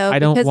with that though. I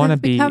don't want to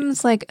be. It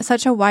becomes like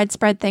such a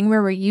widespread thing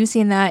where we're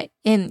using that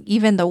in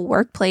even the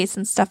workplace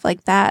and stuff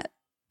like that.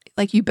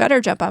 Like, you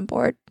better jump on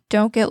board.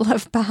 Don't get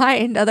left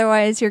behind.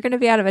 Otherwise, you're going to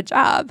be out of a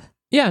job.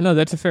 Yeah, no,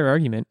 that's a fair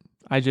argument.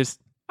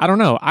 I don't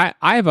know. I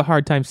have a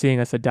hard time seeing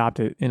us adopt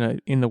it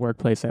in the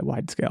workplace at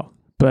wide scale.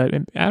 But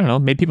I don't know.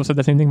 Maybe people said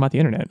the same thing about the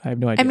internet. I have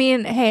no idea. I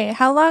mean, hey,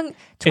 how long?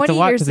 20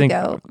 years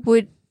ago,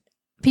 would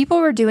people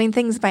were doing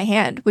things by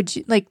hand? Would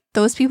you like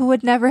those people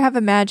would never have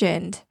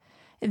imagined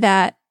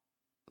that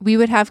we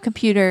would have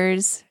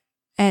computers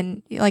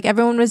and like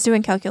everyone was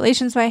doing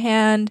calculations by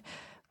hand.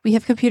 We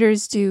have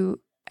computers do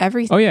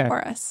everything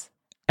for us.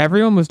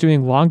 Everyone was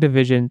doing long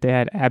division. They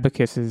had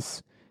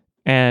abacuses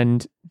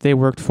and they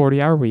worked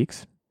 40-hour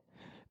weeks.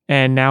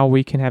 And now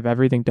we can have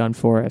everything done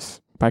for us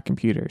by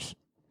computers.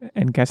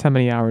 And guess how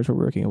many hours we're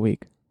working a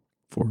week?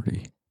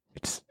 40.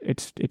 It's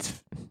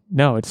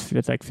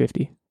like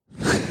 50.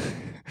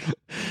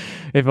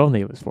 If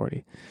only it was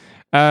 40.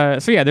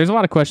 So yeah, there's a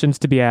lot of questions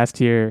to be asked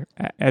here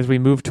as we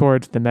move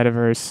towards the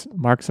metaverse.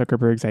 Mark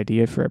Zuckerberg's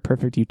idea for a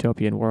perfect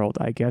utopian world,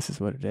 I guess, is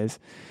what it is.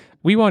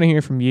 We want to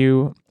hear from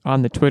you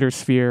on the Twitter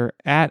sphere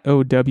at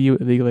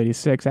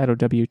OWLegal86, at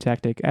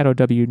OWTactic, at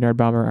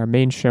OWNerdBomber, our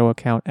main show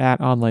account at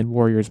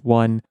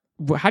OnlineWarriors1.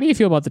 How do you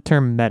feel about the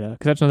term meta?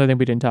 Because that's another thing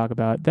we didn't talk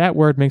about. That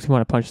word makes me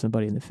want to punch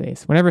somebody in the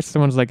face. Whenever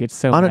someone's like, it's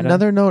so On meta,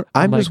 another note,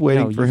 I'm just like,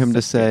 waiting for him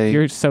to say,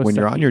 when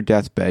you're on your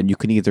deathbed, you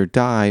can either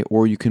die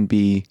or you can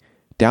be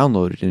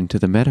downloaded into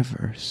the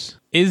metaverse.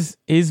 Is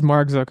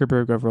Mark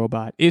Zuckerberg a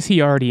robot? Is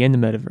he already in the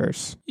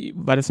metaverse?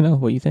 Let us know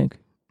what you think.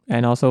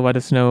 And also let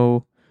us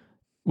know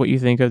what you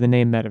think of the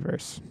name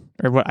metaverse.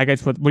 Or what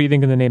do you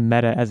think of the name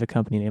Meta as a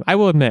company name? I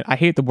will admit, I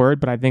hate the word,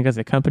 but I think as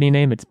a company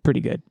name, it's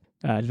pretty good.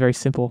 It's very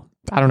simple.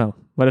 I don't know.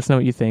 Let us know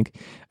what you think.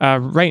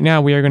 Right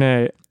now, we are going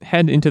to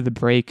head into the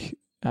break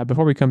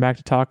before we come back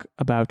to talk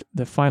about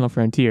the final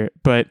frontier.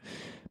 But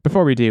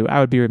before we do, I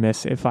would be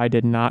remiss if I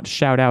did not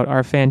shout out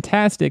our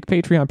fantastic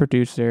Patreon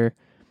producer,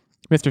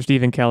 Mr.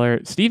 Stephen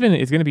Keller. Stephen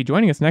is going to be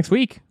joining us next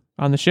week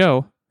on the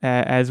show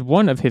as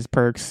one of his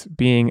perks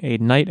being a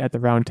knight at the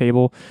round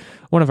table,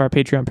 one of our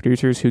Patreon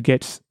producers who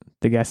gets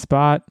the guest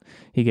spot.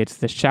 He gets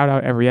the shout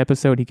out every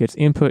episode. He gets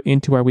input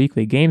into our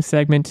weekly game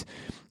segment.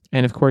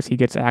 And of course, he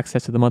gets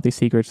access to the monthly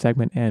secret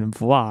segment and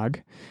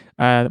vlog.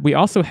 We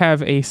also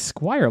have a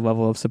Squire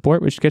level of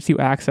support, which gets you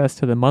access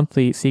to the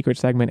monthly secret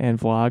segment and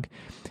vlog.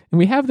 And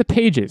we have the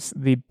pages,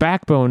 the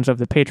backbones of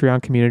the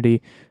Patreon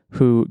community,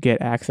 who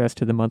get access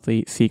to the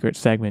monthly secret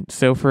segment.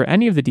 So for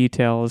any of the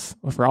details,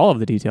 or for all of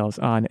the details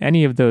on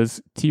any of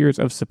those tiers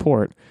of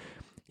support,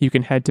 you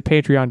can head to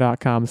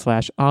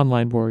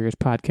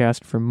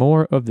patreon.com/onlinewarriorspodcast for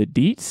more of the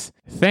deets.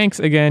 Thanks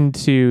again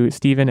to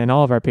Stephen and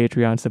all of our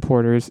Patreon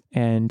supporters.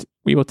 And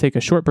we will take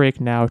a short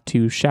break now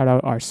to shout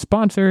out our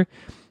sponsor,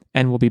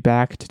 and we'll be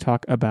back to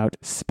talk about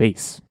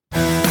space.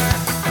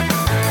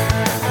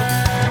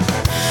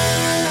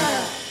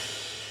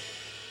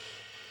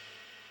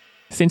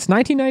 Since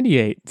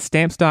 1998,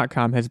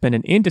 Stamps.com has been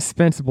an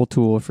indispensable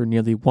tool for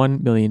nearly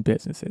 1 million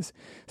businesses.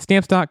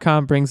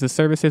 Stamps.com brings the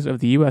services of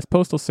the U.S.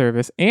 Postal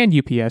Service and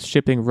UPS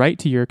shipping right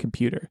to your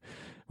computer.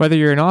 Whether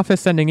you're an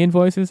office sending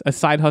invoices, a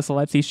side hustle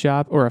Etsy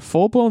shop, or a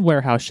full-blown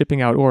warehouse shipping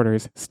out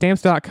orders,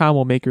 Stamps.com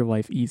will make your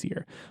life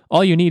easier.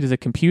 All you need is a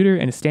computer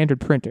and a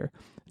standard printer.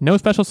 No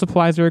special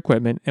supplies or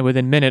equipment, and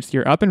within minutes,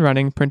 you're up and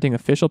running, printing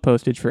official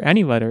postage for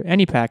any letter,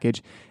 any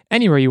package,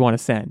 anywhere you want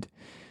to send.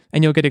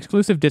 And you'll get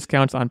exclusive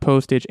discounts on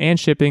postage and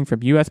shipping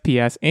from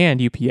USPS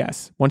and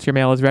UPS. Once your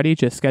mail is ready,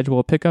 just schedule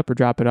a pickup or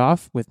drop it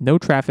off with no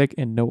traffic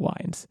and no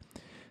lines.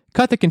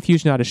 Cut the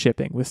confusion out of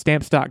shipping. With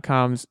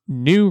Stamps.com's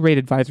new Rate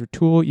Advisor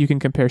tool, you can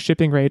compare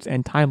shipping rates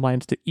and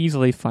timelines to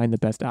easily find the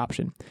best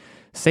option.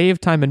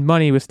 Save time and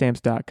money with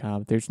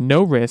Stamps.com. There's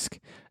no risk.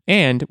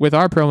 And with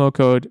our promo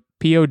code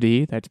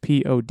POD, that's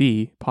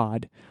POD,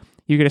 POD,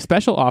 you get a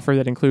special offer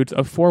that includes a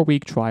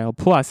 4-week trial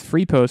plus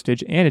free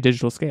postage and a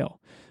digital scale.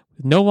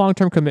 No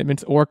long-term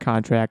commitments or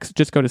contracts.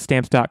 Just go to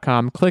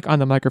Stamps.com, click on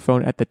the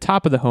microphone at the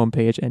top of the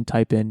homepage, and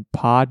type in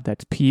POD,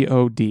 that's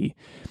P-O-D.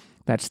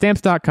 That's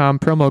Stamps.com,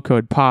 promo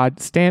code POD,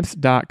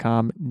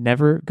 Stamps.com.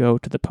 Never go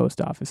to the post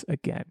office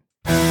again.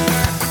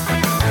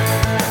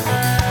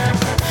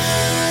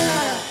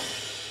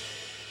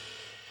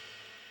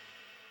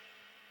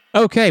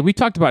 Okay, we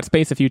talked about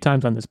space a few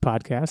times on this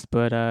podcast,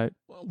 but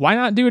why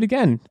not do it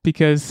again?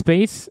 Because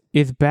space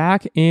is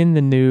back in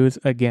the news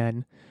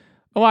again.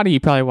 A lot of you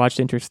probably watched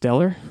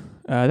Interstellar.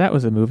 That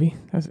was a movie.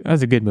 That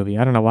was a good movie.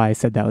 I don't know why I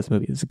said that was a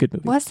movie. It was a good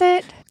movie. Was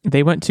it?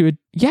 They went to a...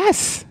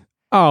 Yes!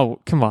 Oh,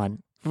 come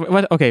on.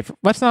 Okay,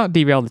 let's not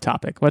derail the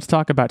topic. Let's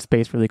talk about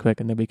space really quick,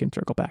 and then we can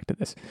circle back to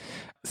this.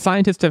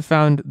 Scientists have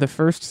found the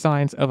first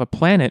signs of a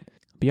planet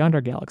beyond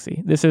our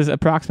galaxy. This is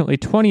approximately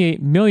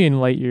 28 million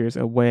light years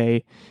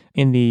away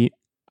in the...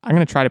 I'm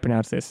going to try to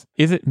pronounce this.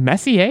 Is it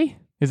Messier?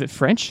 Is it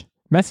French?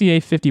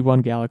 Messier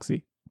 51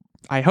 galaxy.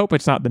 I hope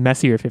it's not the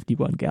Messier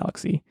 51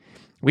 galaxy.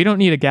 We don't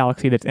need a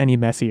galaxy that's any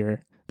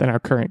messier than our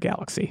current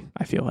galaxy,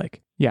 I feel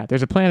like. Yeah,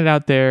 there's a planet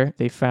out there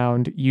they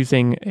found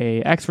using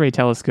a X-ray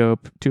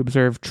telescope to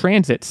observe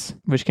transits,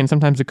 which can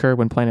sometimes occur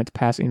when planets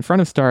pass in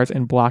front of stars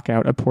and block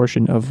out a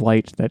portion of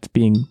light that's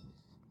being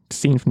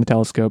seen from the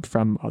telescope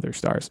from other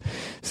stars.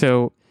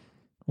 So,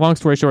 long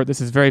story short,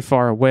 this is very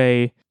far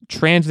away. The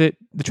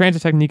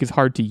transit technique is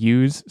hard to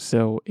use,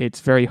 so it's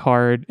very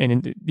hard,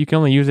 and you can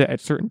only use it at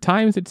certain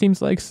times, it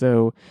seems like,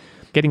 so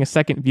getting a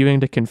second viewing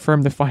to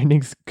confirm the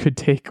findings could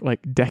take like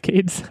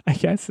decades, I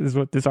guess, is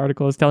what this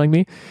article is telling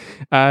me.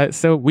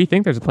 So we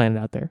think there's a planet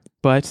out there.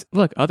 But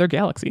look, other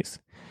galaxies.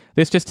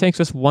 This just takes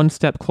us one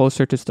step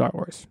closer to Star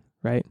Wars,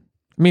 right?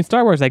 I mean,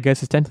 Star Wars, I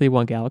guess, is technically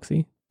one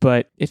galaxy,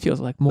 but it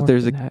feels like more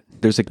than that.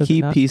 There's a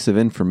key piece of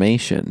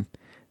information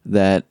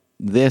that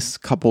this,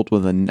 coupled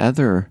with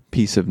another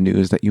piece of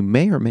news that you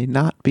may or may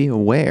not be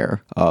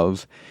aware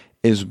of,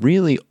 is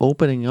really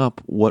opening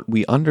up what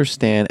we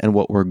understand and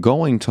what we're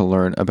going to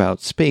learn about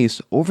space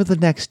over the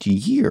next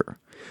year.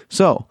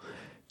 So,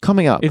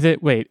 coming up... Is it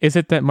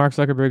that Mark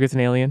Zuckerberg is an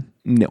alien?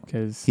 No.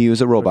 He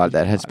was a robot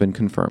that has been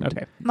confirmed.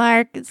 Okay.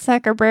 Mark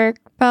Zuckerberg,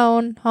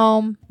 phone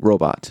home.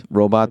 Robot.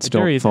 Robots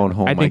don't phone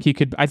home. I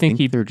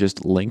think they're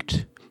just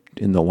linked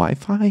in the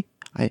Wi-Fi?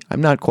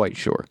 I'm not quite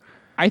sure.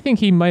 I think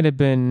he might have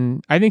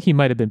been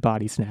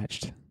body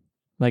snatched.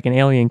 Like an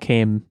alien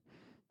came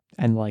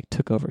and like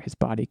took over his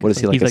body. What is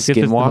he, like a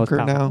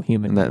skinwalker now?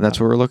 Human. That's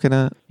what we're looking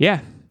at?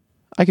 Yeah.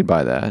 I could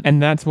buy that.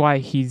 And that's why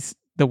he's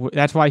the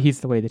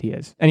way that he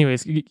is.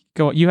 Anyways,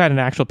 go. You had an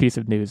actual piece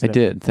of news. I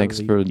did.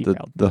 Thanks for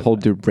the whole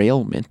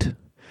derailment.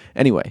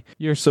 Anyway,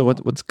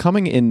 what's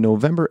coming in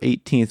November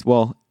 18th,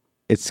 well,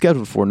 it's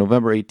scheduled for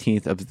November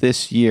 18th of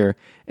this year,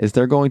 is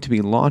they're going to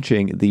be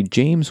launching the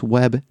James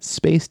Webb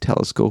Space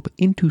Telescope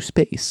into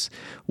space,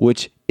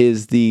 which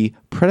is the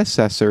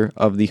predecessor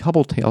of the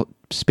Hubble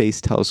Space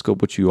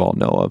Telescope, which you all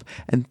know of.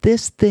 And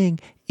this thing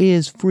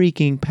is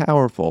freaking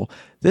powerful.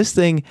 This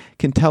thing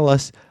can tell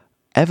us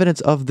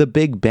evidence of the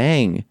Big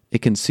Bang.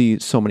 It can see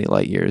so many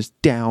light years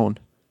down.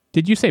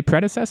 Did you say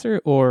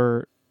predecessor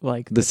or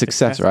like the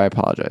successor? I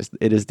apologize.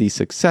 It is the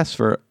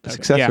successor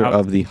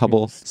of the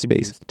Hubble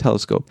Space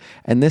Telescope.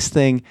 And this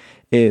thing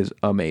is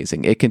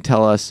amazing. It can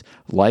tell us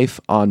life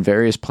on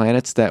various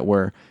planets that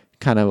we're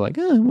kind of like,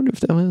 I wonder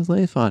if that was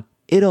life on.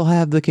 It'll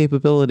have the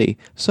capability.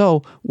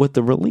 So with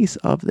the release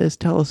of this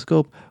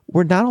telescope,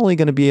 we're not only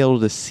going to be able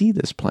to see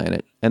this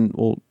planet, and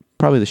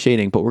probably the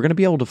shading, but we're going to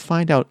be able to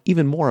find out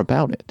even more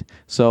about it.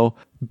 So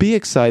be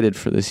excited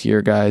for this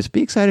year, guys.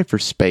 Be excited for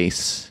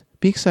space.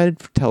 Be excited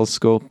for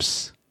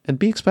telescopes. And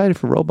be excited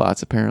for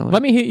robots, apparently.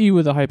 Let me hit you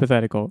with a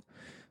hypothetical.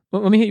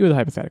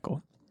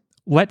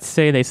 Let's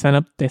say they sent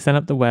up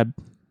the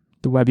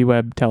Webby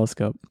Webb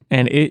telescope,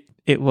 and it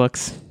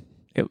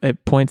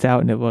points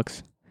out and it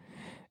looks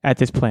at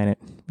this planet,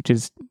 which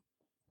is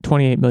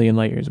 28 million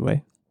light years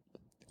away,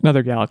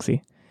 another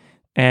galaxy,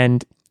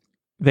 and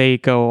they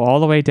go all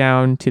the way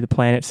down to the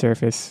planet's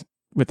surface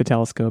with the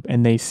telescope,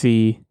 and they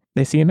see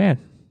a man,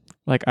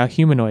 like a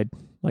humanoid,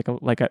 like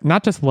a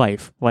not just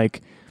life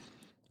that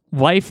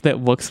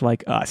looks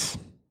like us,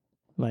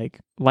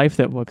 like life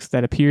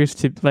that appears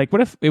to, like,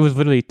 what if it was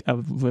literally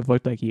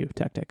looked like you,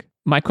 Tech?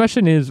 My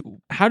question is,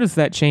 how does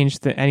that change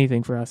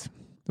anything for us?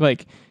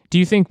 Like, do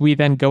you think we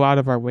then go out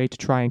of our way to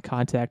try and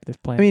contact this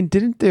planet? I mean,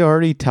 didn't they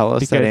already tell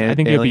us that I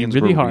think aliens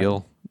it'd be really were hard.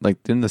 real?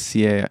 Like, didn't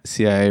the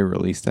CIA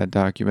release that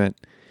document?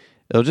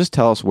 It'll just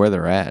tell us where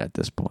they're at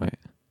this point.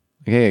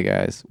 Like, hey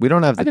guys, we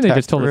don't have the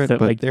tech for it,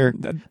 but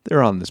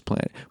they're on this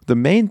planet. The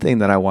main thing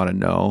that I want to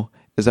know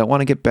is I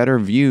want to get better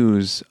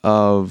views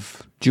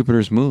of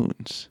Jupiter's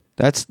moons.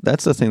 That's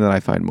the thing that I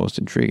find most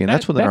intriguing.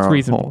 That's when they're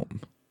reasonable.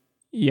 Home.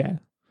 Yeah,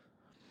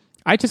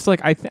 I just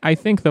I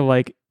think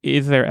the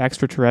is there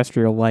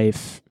extraterrestrial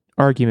life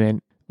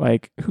argument,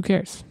 like, who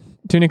cares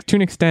to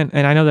an extent,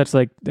 and I know that's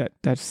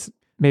that's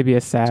maybe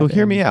a sad. So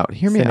hear me out.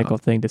 Cynical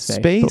thing to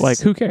say. But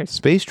who cares?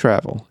 Space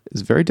travel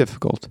is very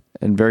difficult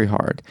and very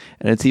hard,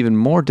 and it's even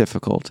more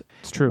difficult.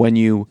 It's true when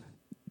you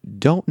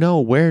don't know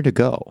where to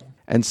go,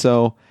 and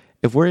so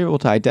if we're able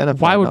to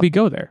identify, why would we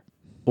go there?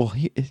 Well,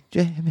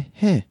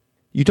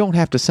 you don't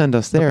have to send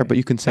us there, but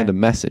you can send a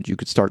message. You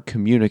could start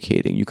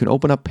communicating. You can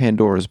open up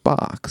Pandora's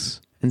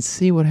box and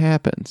see what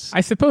happens.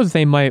 I suppose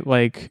they might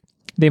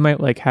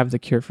have the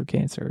cure for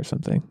cancer or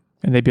something,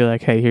 and they'd be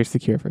like, "Hey, here's the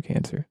cure for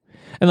cancer."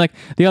 And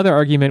the other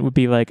argument would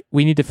be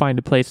we need to find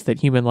a place that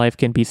human life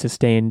can be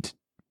sustained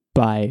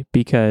by,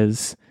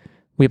 because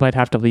we might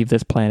have to leave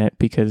this planet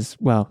because,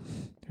 well,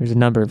 there's a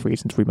number of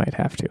reasons we might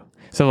have to.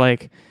 So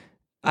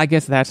I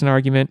guess that's an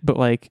argument, but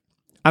I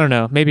don't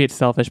know, maybe it's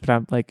selfish, but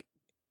I'm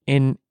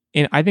in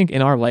I think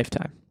in our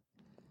lifetime,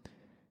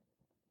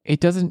 it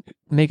doesn't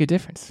make a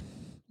difference.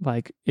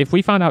 Like, if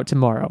we found out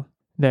tomorrow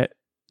that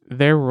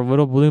there were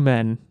little blue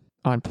men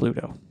on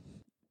Pluto,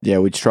 Yeah,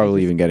 we'd struggle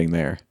even getting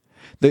there.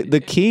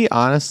 The key,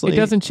 honestly, it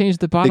doesn't change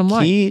the bottom the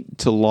line. key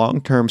to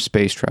long-term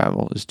space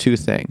travel is two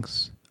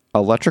things: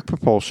 electric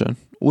propulsion,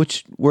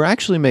 which we're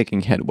actually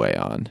making headway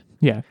on,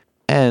 Yeah.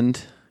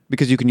 and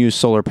because you can use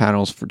solar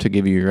panels to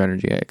give you your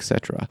energy,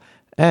 etc.,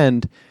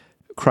 and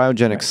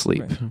cryogenic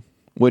sleep,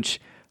 which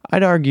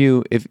I'd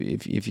argue if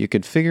you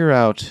could figure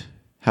out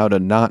how to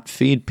not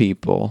feed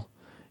people,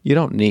 you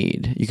don't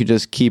need. You could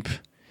just keep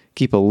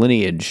a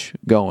lineage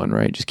going,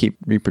 right? Just keep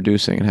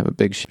reproducing and have a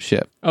big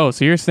ship. Oh,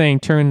 so you're saying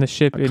turn the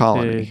ship into,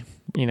 colony.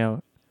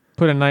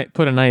 Put a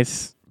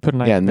nice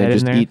Yeah, and bed they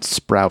just in there, eat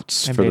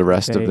sprouts and for the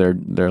rest of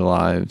basically their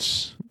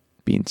lives.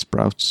 Bean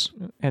sprouts.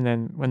 and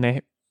then when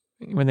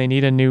they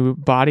need a new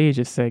body,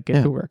 just say get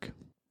Yeah. to work.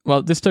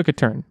 Well, this took a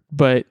turn,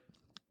 but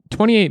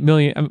 28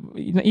 million,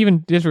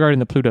 even disregarding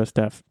the Pluto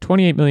stuff,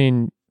 28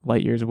 million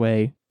light years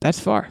away. That's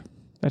far.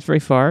 That's very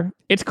far.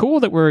 It's cool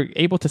that we're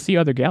able to see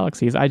other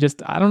galaxies. I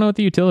don't know what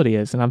the utility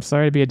is, and I'm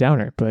sorry to be a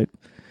downer, but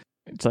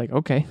it's like,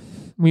 okay,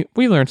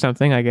 we learned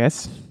something, I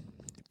guess.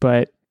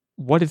 But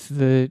what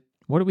do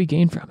we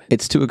gain from it?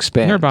 It's to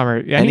expand. Nerd Bomber,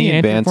 Any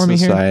answer advanced for me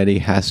here? society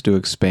has to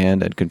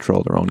expand and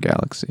control their own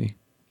galaxy.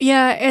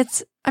 Yeah,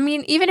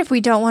 even if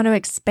we don't want to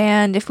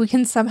expand, if we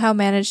can somehow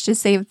manage to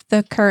save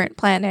the current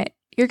planet,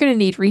 you're going to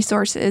need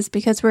resources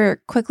because we're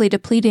quickly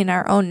depleting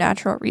our own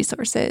natural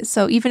resources.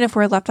 So even if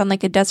we're left on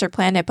like a desert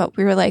planet, but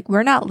we were like,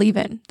 we're not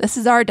leaving. This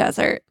is our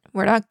desert.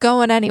 We're not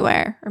going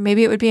anywhere. Or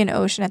maybe it would be an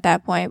ocean at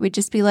that point. We'd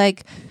just be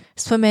like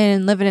swimming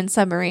and living in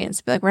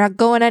submarines. Be like, we're not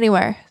going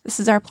anywhere. This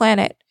is our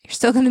planet. You're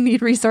still going to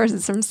need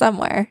resources from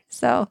somewhere.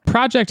 So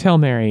Project Hail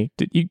Mary.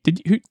 Did you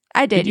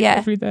yeah.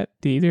 guys read that?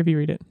 Did either of you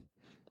read it?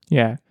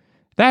 Yeah.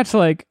 That's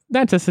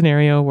a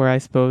scenario where I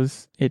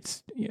suppose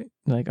it's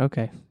like,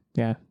 okay,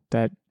 yeah,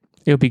 that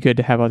it would be good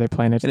to have other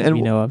planets that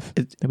we know of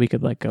that we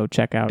could go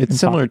check out. It's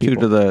similar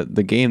to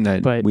the game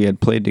that we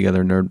had played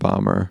together, Nerd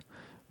Bomber,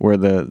 where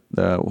the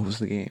what was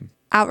the game?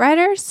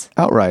 Outriders?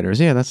 Outriders.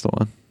 Yeah, that's the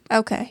one.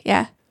 Okay,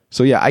 yeah.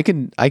 So yeah, I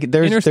can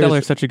there's Interstellar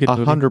is such a good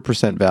movie.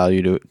 100%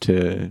 value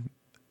to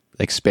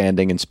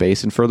expanding in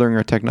space and furthering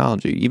our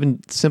technology.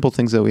 Even simple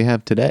things that we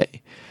have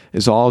today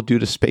is all due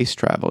to space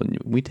travel, and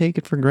we take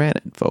it for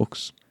granted,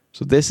 folks.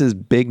 So this is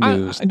big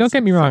news. Don't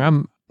get me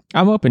wrong.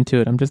 I'm open to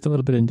it. I'm just a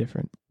little bit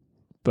indifferent.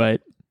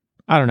 But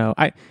I don't know.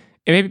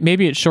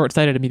 Maybe it's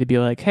short-sighted of me to be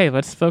like, hey,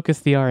 let's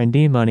focus the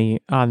R&D money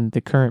on the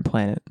current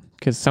planet,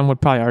 because some would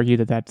probably argue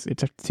that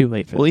it's too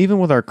late for Well, even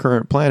with our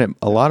current planet,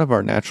 a lot of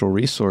our natural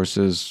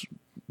resources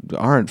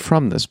aren't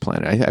from this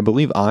planet. I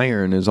believe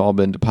iron has all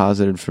been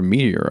deposited from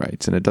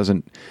meteorites, and it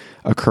doesn't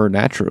occur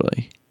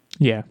naturally.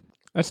 Yeah,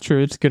 that's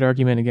true. It's a good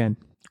argument again.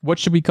 What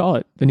should we call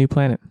it? The new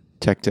planet?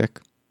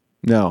 Tech.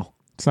 No.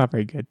 It's not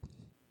very good.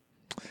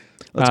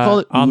 Let's call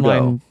it Udo.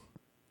 Online.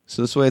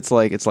 So this way it's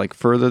like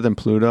further than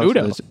Pluto. Udo.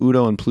 So there's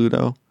Udo and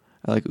Pluto.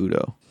 I like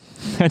Udo.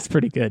 That's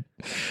pretty good.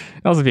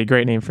 That also be a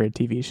great name for a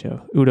TV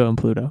show. Udo and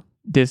Pluto.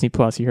 Disney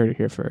Plus, you heard it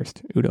here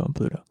first. Udo and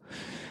Pluto.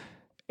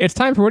 It's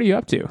time for What Are You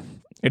Up To?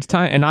 It's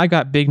time, and I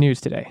got big news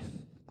today.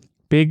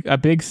 A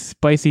big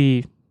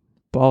spicy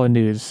ball of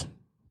news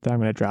that I'm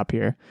going to drop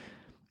here.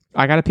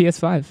 I got a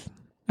PS5.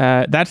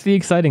 That's the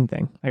exciting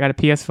thing. I got a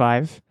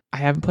PS5. I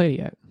haven't played it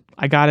yet.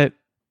 I got it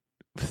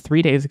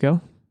 3 days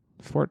ago.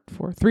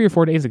 3 or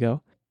 4 days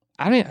ago.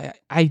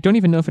 I don't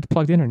even know if it's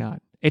plugged in or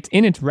not. It's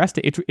in its rest.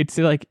 It's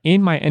like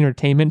in my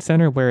entertainment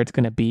center where it's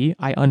going to be.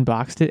 I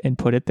unboxed it and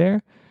put it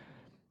there.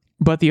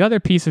 But the other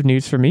piece of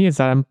news for me is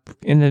that I'm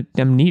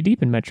knee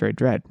deep in Metroid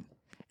Dread.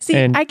 See,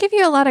 I give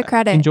you a lot of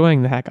credit.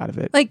 Enjoying the heck out of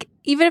it. Like,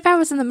 even if I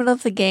was in the middle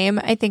of the game,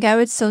 I think I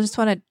would still just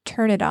want to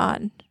turn it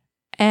on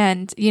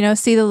and,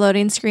 see the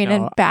loading screen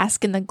and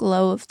bask in the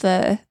glow of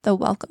the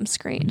welcome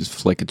screen. Just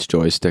flick its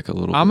joystick a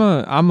little bit.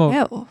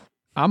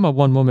 I'm a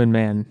one-woman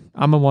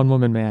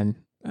man.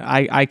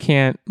 I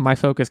can't, my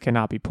focus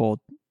cannot be pulled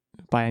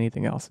by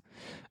anything else.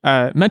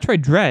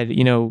 Metroid Dread,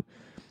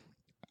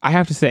 I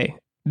have to say,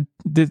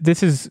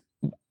 this is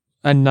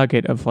a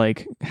nugget of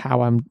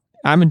how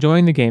I'm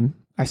enjoying the game.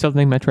 I still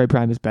think Metroid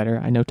Prime is better.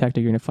 I know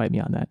Tectic, you're going to fight me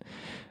on that.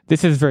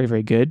 This is very,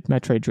 very good.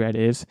 Metroid Dread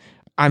is.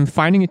 I'm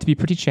finding it to be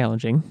pretty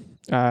challenging.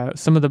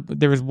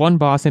 There was one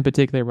boss in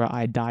particular where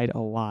I died a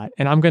lot,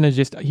 and I'm going to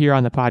just, here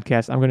on the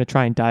podcast, I'm going to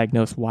try and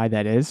diagnose why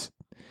that is.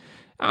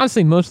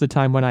 Honestly, most of the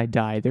time when I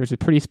die, there's a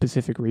pretty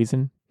specific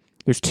reason.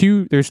 There's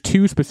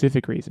two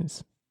specific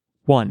reasons.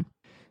 One,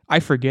 I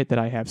forget that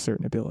I have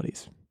certain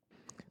abilities.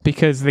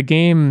 Because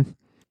the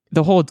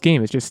whole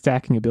game is just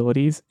stacking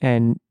abilities,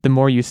 and the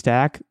more you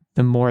stack,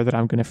 the more that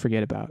I'm going to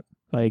forget about.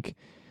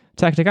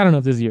 Tactic, I don't know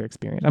if this is your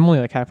experience. I'm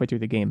only halfway through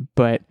the game,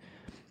 but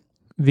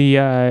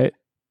I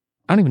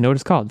don't even know what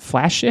it's called.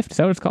 Flash Shift? Is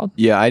that what it's called?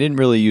 Yeah, I didn't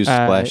really use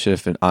Flash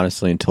Shift,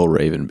 honestly, until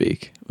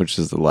Ravenbeak, which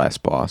is the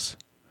last boss.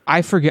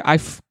 I forget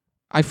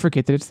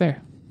that it's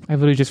there. I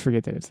literally just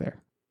forget that it's there.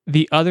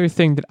 The other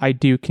thing that I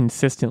do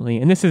consistently,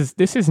 and this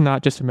is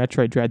not just a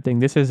Metroid Dread thing.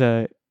 This is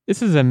a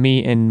this is a me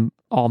in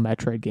all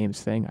Metroid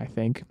games thing, I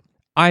think.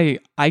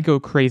 I go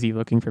crazy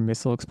looking for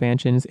missile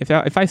expansions.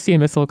 If I see a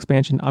missile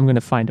expansion, I'm going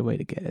to find a way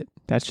to get it.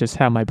 That's just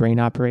how my brain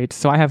operates.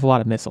 So I have a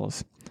lot of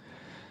missiles.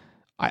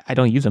 I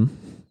don't use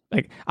them.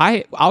 Like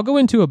I'll go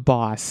into a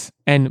boss,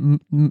 and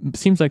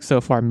seems like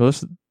so far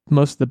most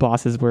of the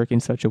bosses work in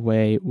such a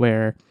way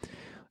where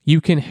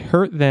you can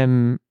hurt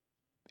them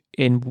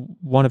in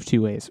one of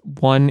two ways.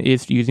 One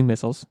is using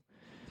missiles,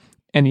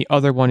 and the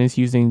other one is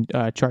using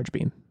charge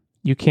beam.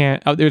 You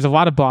can't. There's a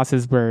lot of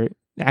bosses where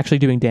actually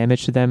doing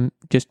damage to them,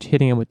 just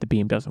hitting them with the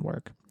beam doesn't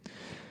work.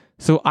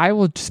 So I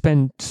will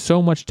spend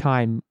so much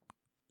time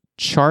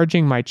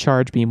charging my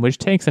charge beam, which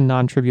takes a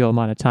non-trivial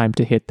amount of time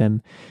to hit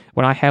them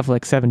when I have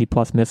like 70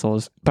 plus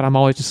missiles, but I'm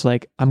always just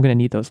like, I'm going to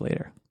need those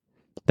later.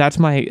 That's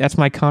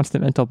my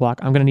constant mental block.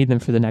 I'm going to need them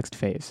for the next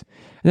phase.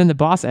 And then the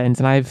boss ends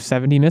and I have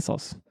 70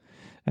 missiles.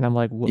 And I'm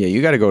like, yeah,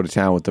 you got to go to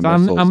town with the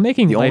missiles. I'm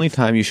making the only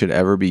time you should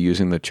ever be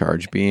using the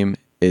charge beam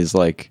is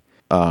like,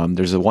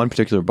 there's a one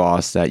particular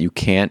boss that you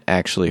can't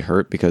actually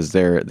hurt because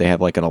they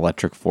have like an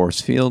electric force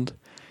field.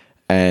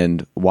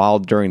 And while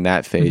during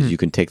that phase, you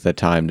can take the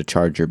time to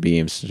charge your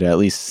beams to at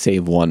least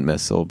save one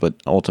missile. But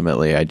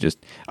ultimately,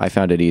 I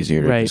found it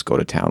easier to just go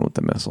to town with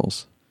the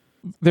missiles.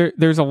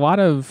 There's a lot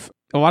of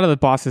the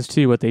bosses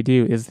too. What they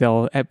do is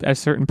they'll at a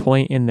certain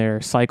point in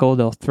their cycle,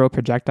 they'll throw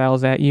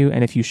projectiles at you,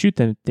 and if you shoot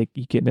them,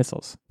 you get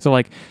missiles. So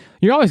like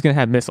you're always gonna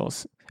have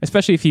missiles,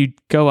 especially if you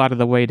go out of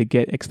the way to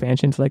get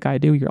expansions like I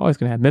do. You're always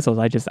gonna have missiles.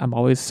 I'm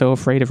always so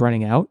afraid of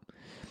running out,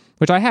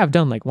 which I have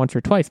done like once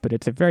or twice, but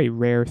it's a very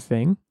rare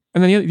thing.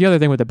 And then the other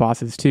thing with the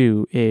bosses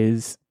too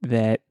is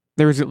that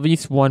there was at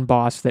least one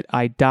boss that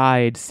I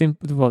died. The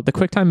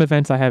QuickTime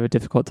events I have a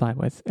difficult time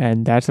with,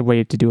 and that's a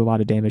way to do a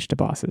lot of damage to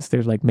bosses.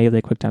 There's like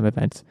melee QuickTime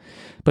events.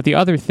 But the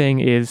other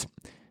thing is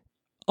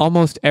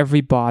almost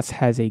every boss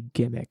has a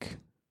gimmick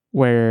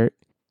where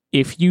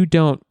if you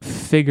don't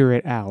figure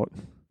it out,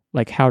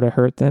 like how to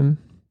hurt them,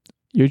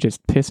 you're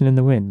just pissing in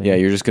the wind, man. Yeah,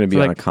 you're just going to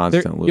be on a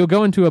constant loop. You'll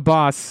go into a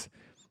boss...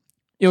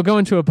 You'll go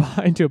into a boss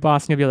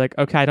and you'll be like,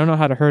 okay, I don't know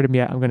how to hurt him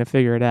yet. I'm going to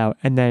figure it out.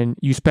 And then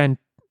you spend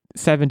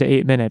 7 to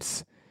 8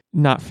 minutes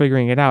not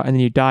figuring it out. And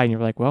then you die and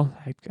you're like, well,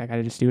 I got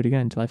to just do it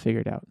again until I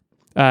figure it out.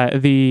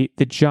 The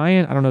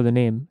giant, I don't know the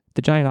name,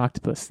 the giant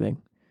octopus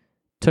thing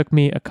took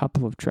me a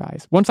couple of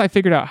tries. Once I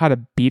figured out how to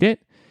beat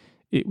it,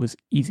 it was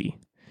easy.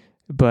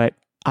 But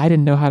I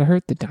didn't know how to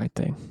hurt the darn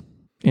thing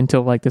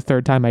until like the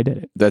third time I did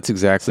it. That's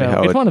exactly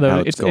how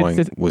it's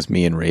going with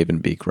me and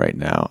Ravenbeak right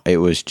now. It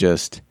was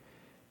just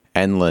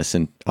endless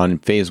and on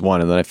phase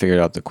 1, and then I figured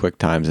out the quick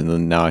times, and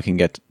then now I can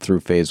get through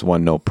phase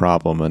 1 no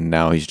problem, and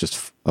now he's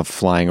just a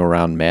flying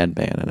around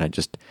madman, and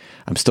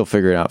I'm still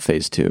figuring out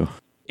phase 2.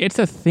 It's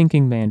a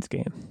thinking man's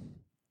game.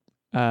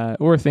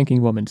 Or a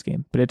thinking woman's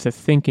game, but it's a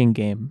thinking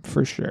game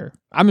for sure.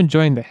 I'm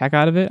enjoying the heck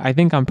out of it. I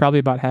think I'm probably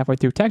about halfway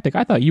through Tactic.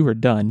 I thought you were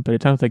done, but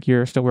it sounds like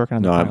you're still working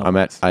on the final. I'm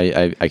at.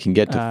 I can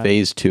get to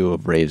phase 2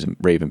 of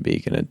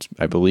Ravenbeak, and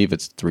I believe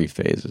it's 3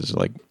 phases.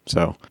 Like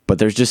so, but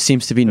there just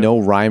seems to be no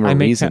rhyme or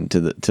reason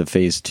to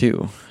phase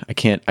 2. I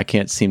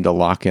can't seem to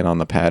lock in on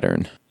the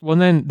pattern. Well,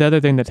 and then the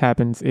other thing that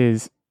happens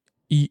is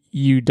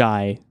you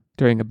die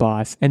during a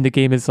boss, and the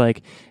game is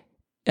like,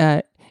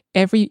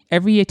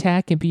 Every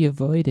attack can be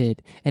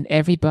avoided, and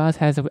every boss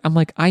has I'm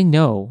like, I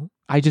know,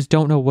 I just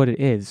don't know what it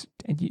is.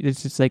 And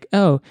it's just like,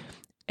 oh,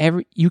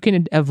 you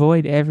can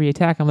avoid every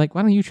attack. I'm like,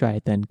 why don't you try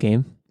it then,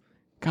 game?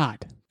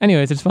 God.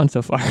 Anyways, it's fun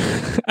so far.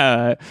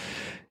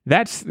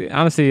 That's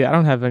honestly, I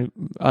don't have any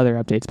other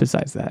updates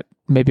besides that.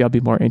 Maybe I'll be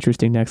more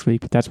interesting next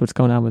week, but that's what's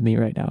going on with me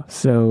right now.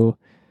 So,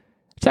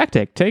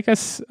 Tactic, take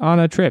us on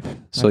a trip.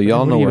 So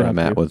y'all know where I'm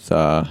at with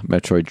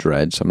Metroid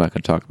Dread, so I'm not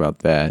going to talk about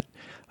that.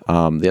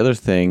 The other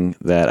thing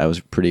that I was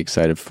pretty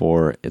excited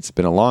for, it's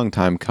been a long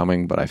time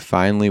coming, but I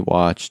finally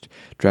watched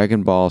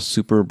Dragon Ball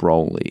Super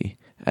Broly.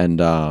 And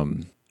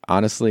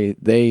honestly,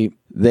 they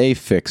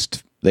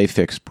fixed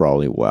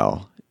Broly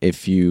well.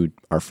 If you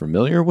are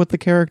familiar with the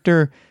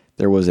character,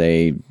 there was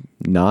a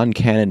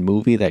non-canon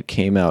movie that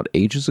came out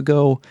ages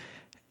ago,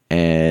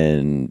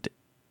 and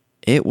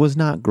it was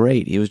not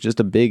great. He was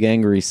just a big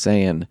angry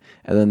Saiyan.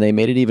 And then they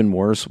made it even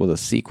worse with a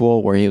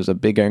sequel where he was a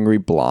big angry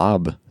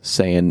blob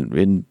Saiyan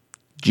in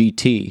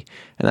GT,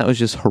 and that was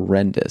just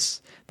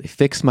horrendous. They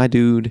fixed my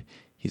dude.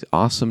 He's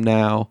awesome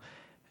now.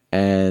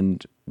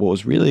 And what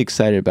was really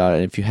excited about it,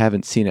 and if you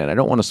haven't seen it, I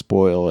don't want to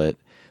spoil it,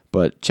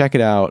 but check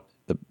it out.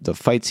 The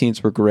fight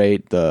scenes were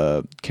great.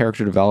 The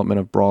character development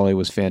of Broly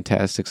was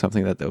fantastic,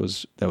 something that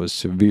was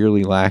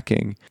severely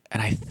lacking.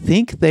 And I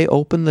think they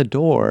opened the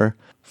door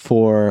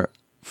for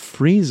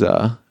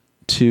Frieza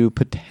to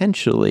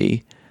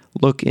potentially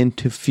look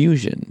into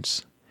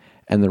fusions.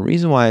 And the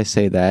reason why I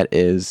say that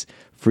is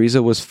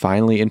Frieza was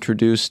finally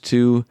introduced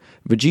to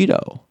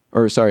Gogeta.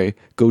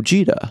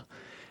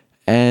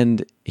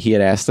 And he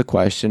had asked the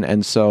question,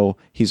 and so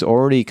he's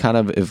already kind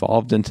of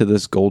evolved into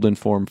this golden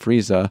form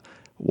Frieza.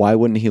 Why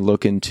wouldn't he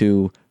look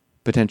into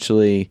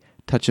potentially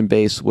touching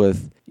base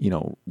with,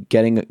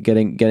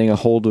 getting a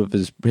hold of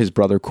his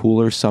brother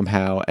Cooler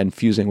somehow and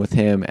fusing with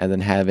him and then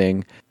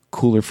having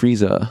Cooler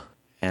Frieza?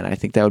 And I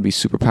think that would be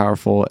super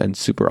powerful and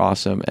super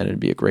awesome, and it'd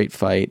be a great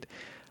fight.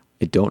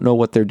 I don't know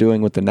what they're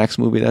doing with the next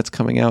movie that's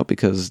coming out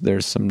because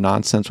there's some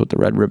nonsense with the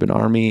Red Ribbon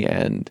Army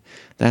and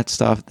that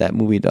stuff. That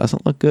movie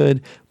doesn't look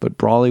good, but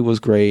Brawly was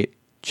great.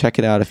 Check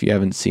it out if you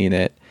haven't seen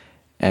it,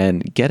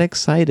 and get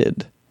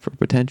excited for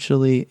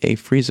potentially a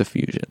Frieza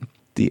fusion.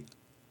 The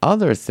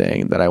other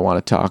thing that I want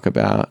to talk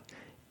about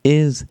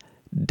is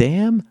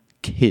damn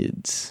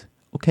kids.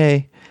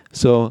 Okay,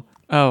 so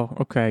Oh,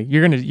 okay.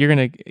 You're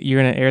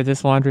gonna air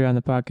this laundry on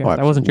the podcast. Oh,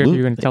 I wasn't sure if you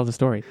were gonna absolutely. tell the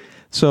story.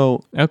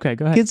 so Okay,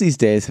 go ahead. kids these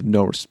days have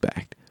no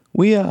respect.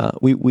 We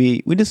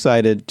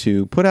decided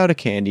to put out a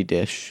candy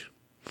dish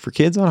for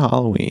kids on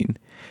Halloween,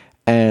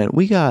 and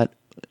we got,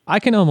 I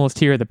can almost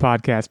hear the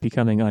podcast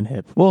becoming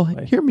unhip. well,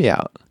 Like, hear me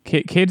out.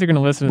 kids are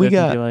gonna listen to We this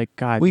and got- be like,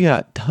 God, We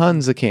got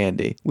tons of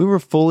candy. We were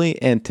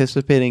fully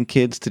anticipating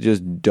kids to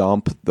just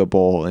dump the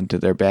bowl into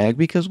their bag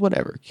because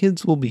whatever,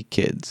 kids will be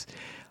kids.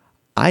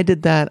 I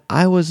did that.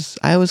 I was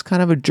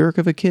kind of a jerk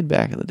of a kid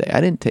back in the day. I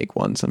didn't take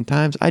one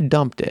sometimes. I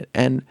dumped it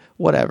and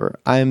whatever.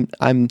 I'm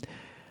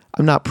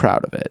not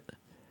proud of it.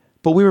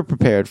 But we were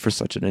prepared for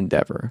such an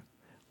endeavor.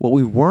 What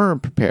we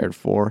weren't prepared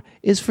for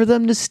is for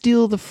them to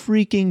steal the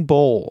freaking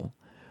bowl.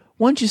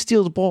 Once you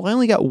steal the bowl, I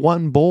only got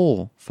one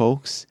bowl,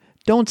 folks.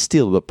 Don't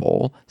steal the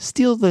bowl.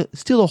 Steal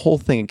the whole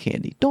thing of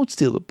candy. Don't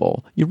steal the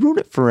bowl. You ruin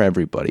it for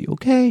everybody,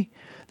 okay?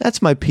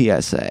 That's my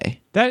PSA.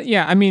 that.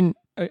 Yeah, I mean,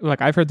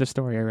 like I've heard the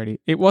story already.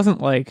 It wasn't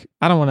like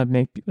I don't want to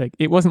make like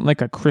it wasn't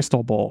like a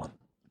crystal bowl,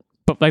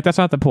 but like that's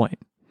not the point.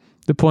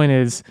 The point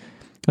is,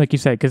 like you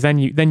said, because then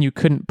you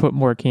couldn't put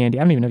more candy.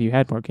 I don't even know if you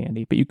had more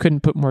candy, but you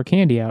couldn't put more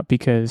candy out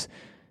because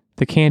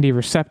the candy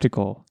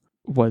receptacle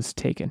was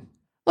taken.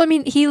 Well, I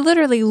mean, he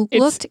literally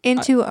looked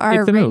into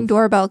our it's a Ring move.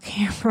 doorbell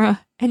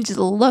camera and just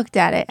looked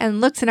at it and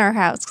looked in our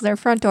house because our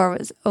front door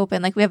was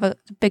open. Like we have a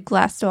big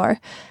glass door.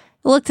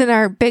 Looked in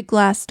our big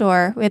glass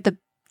door. We had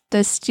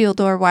the steel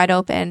door wide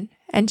open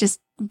and just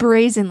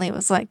brazenly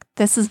was like,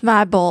 "This is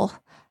my bowl.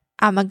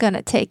 I'm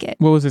gonna take it."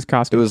 What was his It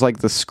costume? was like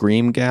the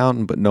Scream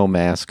gown, but no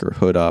mask or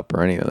hood up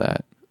or any of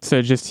that.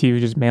 So he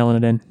was just mailing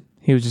it in.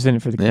 He was just in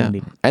it for the Yeah.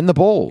 candy. And the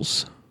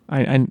bowls.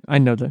 I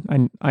know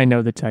I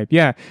know the type.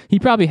 Yeah, he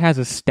probably has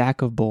a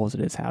stack of bowls at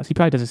his house. He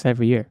probably does this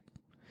every year.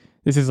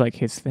 This is like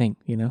his thing,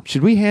 you know.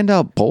 Should we hand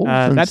out bowls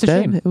That's a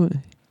instead?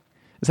 shame.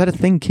 Is that a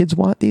thing kids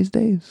want these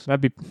days?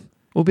 That'd be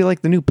We'll be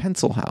like the new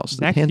pencil house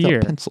that Next hands year.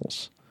 out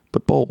pencils,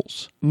 but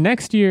bowls.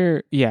 next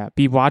year. Yeah,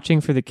 be watching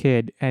for the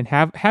kid and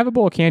have a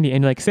bowl of candy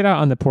and like sit out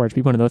on the porch.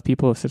 Be one of those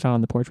people who sits out on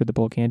the porch with the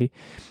bowl of candy,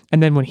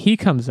 and then when he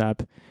comes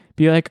up,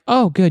 be like,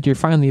 "Oh, good, you're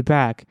finally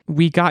back.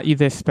 We got you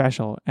this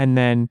special," and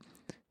then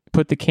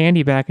put the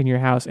candy back in your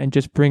house and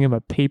just bring him a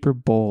paper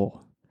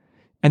bowl,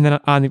 and then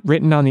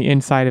written on the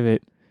inside of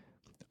it,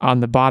 on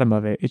the bottom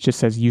of it, it just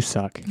says "You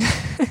suck,"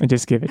 and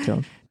just give it to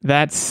him.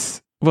 That's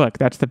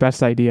the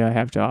best idea I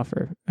have to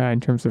offer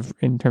in terms of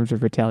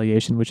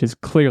retaliation, which is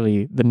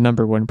clearly the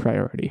number one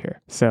priority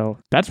here. So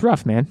that's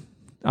rough, man.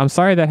 I'm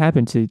sorry that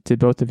happened to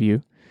both of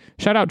you.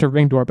 Shout out to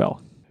Ring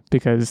Doorbell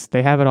because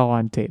they have it all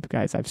on tape,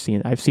 guys. I've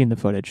seen the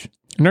footage.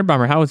 Nerd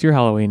Bomber, how was your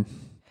Halloween?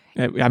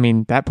 I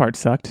mean, that part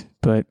sucked,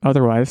 but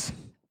otherwise,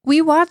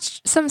 We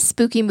watched some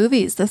spooky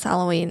movies this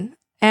Halloween,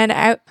 and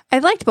I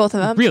liked both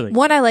of them. Really?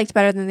 One I liked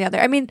better than the other.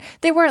 I mean,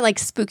 they weren't like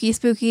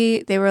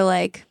spooky. They were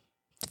like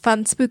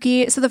fun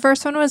spooky. So the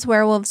first one was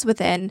Werewolves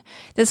Within.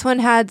 This one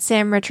had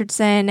Sam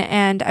Richardson,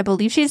 and I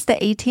believe she's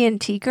the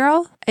AT&T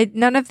girl.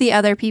 None of the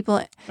other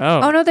people.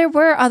 Oh no, there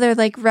were other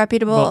like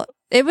reputable. Well-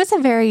 it was a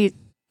very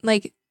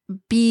like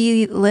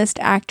B-list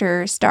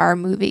actor star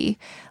movie.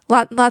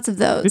 Lots of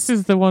those. this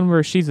is the one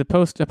where she's a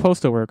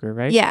postal worker,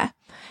 right? Yeah.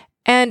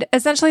 And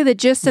essentially the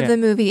gist of Yeah, the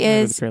movie I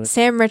remember the is trailer.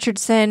 Sam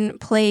Richardson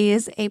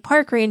plays a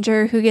park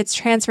ranger who gets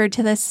transferred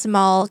to this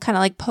small kind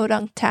of like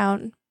podunk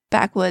town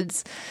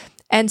backwoods.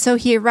 And so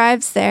he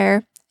arrives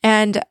there,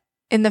 and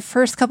in the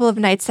first couple of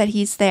nights that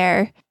he's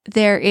there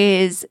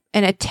is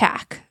an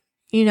attack.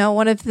 You know,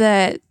 one of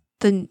the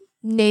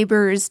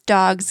neighbor's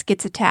dogs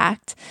gets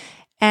attacked.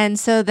 And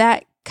so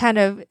that kind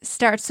of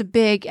starts a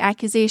big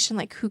accusation,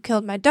 like, who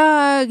killed my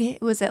dog?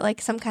 Was it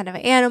like some kind of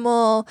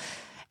animal?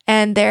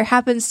 And there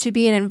happens to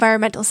be an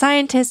environmental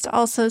scientist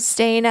also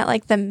staying at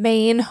like the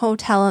main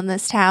hotel in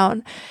this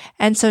town.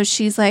 And so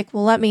she's like,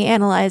 well, let me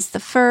analyze the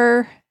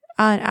fur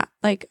on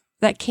like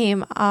that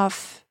came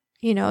off,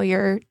 you know,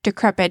 your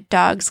decrepit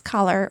dog's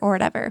collar or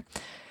whatever.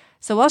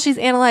 So while she's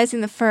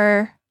analyzing the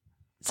fur,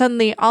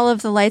 suddenly all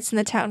of the lights in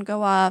the town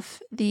go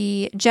off.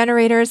 The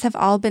generators have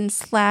all been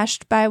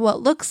slashed by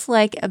what looks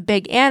like a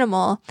big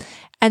animal.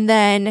 And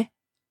then,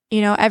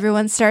 you know,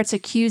 everyone starts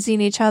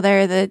accusing each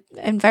other. The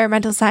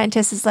environmental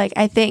scientist is like,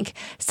 I think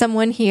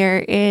someone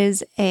here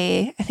is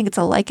I think it's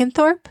a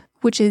lycanthrope,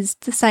 which is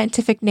the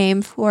scientific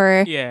name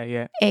for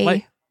Yeah.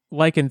 a,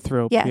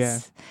 Lycanthrope. yes, Yeah.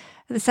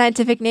 the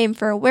scientific name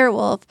for a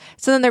werewolf.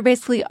 So then they're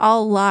basically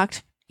all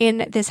locked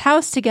in this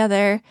house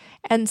together,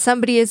 and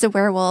somebody is a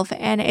werewolf,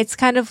 and it's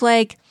kind of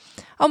like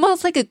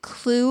almost like a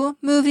Clue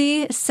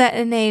movie set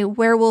in a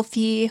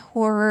werewolfy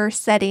horror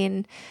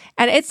setting.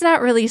 And it's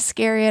not really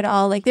scary at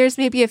all. Like there's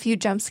maybe a few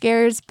jump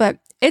scares, but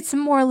it's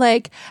more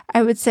like,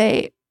 I would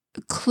say,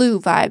 Clue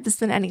vibes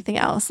than anything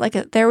else.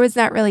 Like there was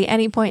not really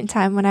any point in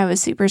time when I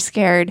was super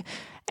scared.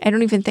 I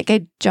don't even think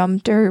I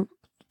jumped or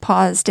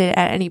paused it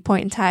at any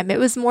point in time. It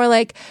was more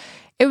like,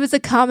 it was a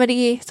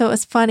comedy, so it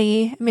was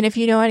funny. I mean, if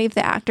you know any of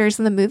the actors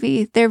in the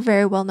movie, they're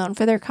very well known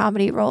for their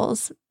comedy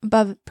roles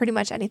above pretty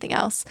much anything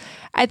else.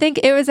 I think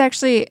it was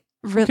actually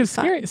really Because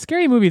fun.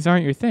 scary movies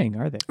aren't your thing,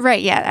 are they?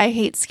 Right, yeah, I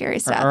hate scary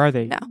stuff. Or are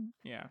they? No.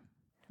 Yeah.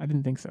 I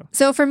didn't think so.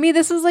 So for me,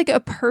 this was like a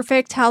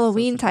perfect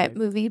Halloween type specific.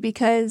 movie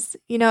because,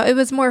 it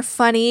was more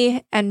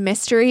funny and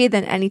mystery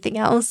than anything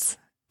else.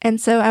 And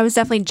so I was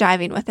definitely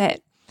jiving with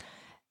it.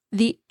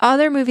 The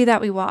other movie that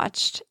we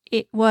watched,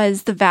 it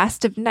was The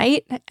Vast of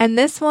Night. And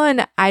this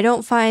one, I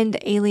don't find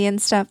alien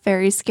stuff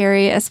very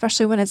scary,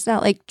 especially when it's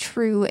not like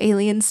true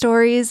alien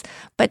stories.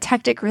 But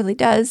Tactic really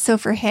does. So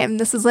for him,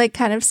 this is like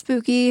kind of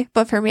spooky.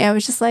 But for me, I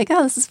was just like,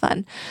 oh, this is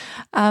fun.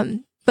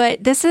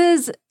 But this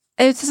is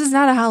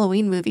not a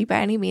Halloween movie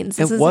by any means.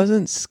 It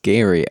wasn't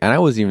scary, and I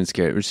wasn't even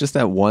scared. It was just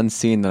that one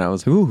scene that I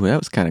was, ooh, that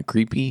was kind of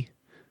creepy.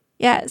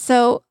 Yeah,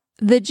 so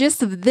the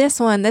gist of this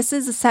one, this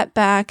is a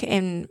setback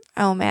in,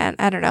 oh man,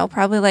 I don't know,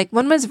 probably like,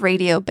 when was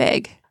radio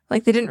big?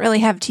 Like they didn't really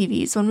have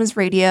TVs. One was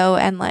radio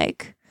and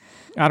like,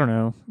 I don't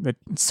know.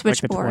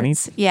 switchboards. Like the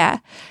 20s? Yeah.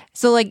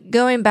 So like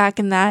going back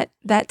in that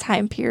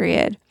time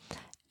period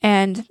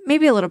and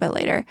maybe a little bit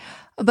later,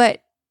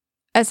 but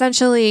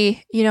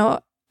essentially,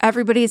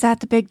 everybody's at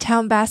the big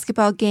town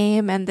basketball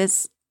game and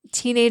this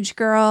teenage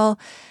girl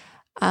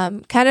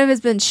kind of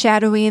has been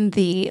shadowing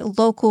the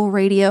local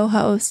radio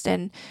host.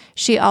 And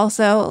she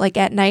also, like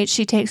at night,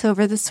 she takes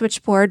over the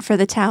switchboard for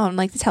the town,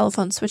 like the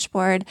telephone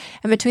switchboard.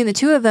 And between the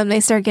two of them,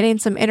 they start getting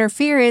some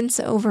interference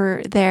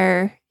over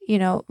their,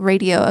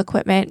 radio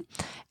equipment.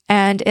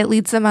 And it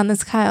leads them on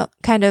this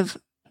kind of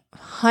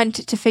hunt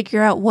to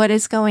figure out what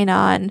is going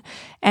on.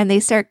 And they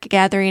start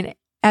gathering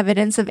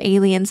evidence of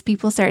aliens.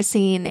 People start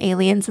seeing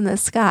aliens in the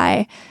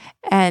sky.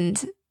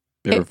 And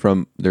They're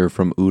from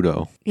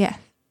Udo. yeah.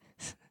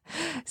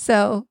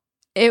 So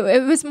it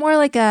was more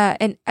like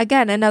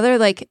another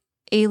like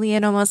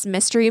alien almost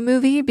mystery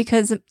movie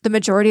because the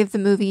majority of the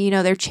movie,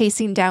 they're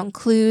chasing down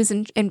clues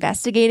and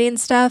investigating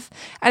stuff.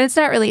 And it's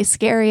not really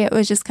scary. It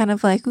was just kind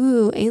of like,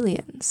 ooh,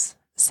 aliens.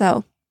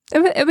 So,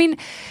 I mean,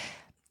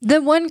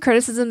 the one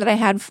criticism that I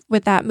had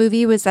with that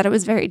movie was that it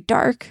was very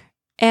dark.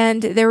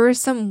 And there were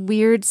some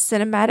weird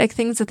cinematic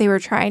things that they were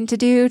trying to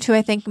do to,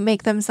 I think,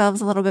 make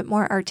themselves a little bit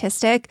more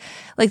artistic.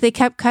 Like they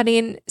kept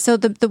cutting. So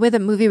the way the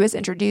movie was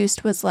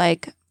introduced was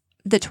like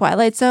the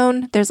Twilight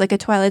Zone. There's like a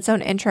Twilight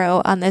Zone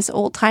intro on this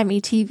old timey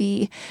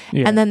TV.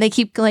 Yeah. And then they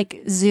keep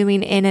like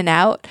zooming in and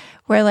out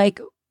where like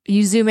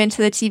you zoom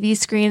into the TV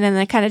screen and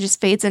then it kind of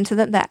just fades into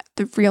the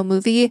real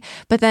movie.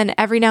 But then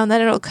every now and then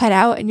it'll cut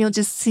out and you'll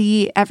just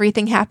see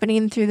everything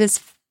happening through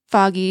this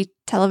foggy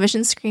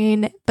television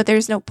screen, but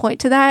there's no point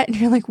to that. And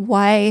you're like,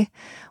 why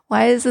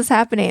is this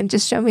happening?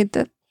 Just show me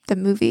the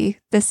movie.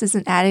 This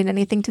isn't adding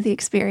anything to the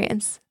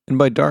experience. And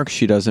by dark,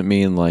 she doesn't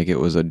mean like it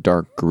was a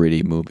dark,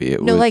 gritty movie.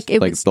 It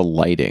was the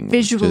lighting.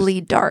 Visually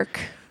dark.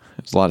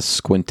 There's a lot of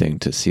squinting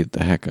to see what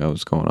the heck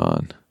was going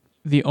on.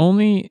 The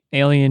only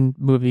alien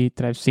movie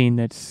that I've seen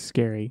that's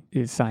scary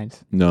is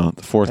Signs. No,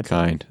 The Fourth That's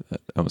Kind.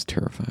 That was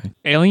terrifying.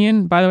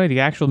 Alien, by the way, the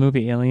actual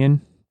movie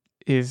Alien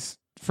is,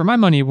 for my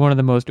money, one of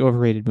the most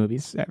overrated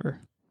movies ever.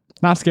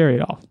 Not scary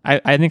at all.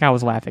 I think I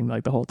was laughing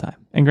like the whole time.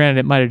 And granted,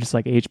 it might have just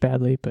like aged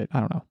badly, but I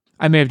don't know.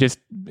 I may have just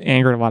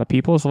angered a lot of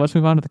people. So let's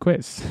move on to the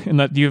quiz.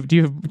 And do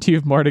you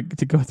have more to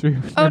go through?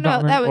 Oh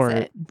no, that was or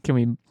it. Can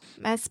we?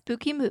 My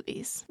spooky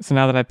movies. So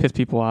now that I've pissed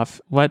people off,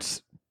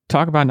 let's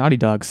talk about Naughty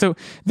Dog. So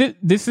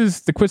this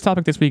is the quiz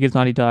topic this week is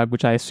Naughty Dog,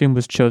 which I assume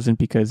was chosen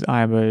because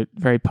I'm a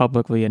very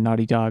publicly a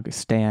Naughty Dog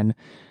stan.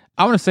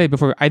 I want to say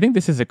before, I think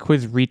this is a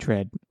quiz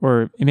retread,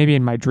 or maybe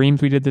in my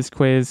dreams we did this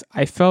quiz.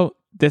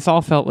 This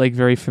all felt like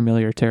very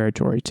familiar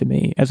territory to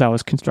me as I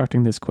was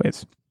constructing this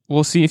quiz.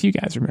 We'll see if you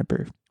guys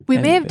remember. We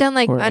may have done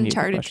like or any of the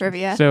Uncharted questions.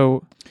 trivia.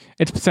 So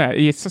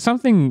it's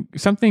something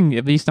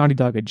at least Naughty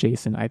Dog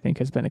adjacent, I think,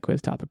 has been a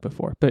quiz topic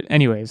before. But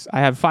anyways, I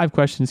have 5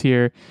 questions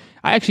here.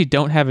 I actually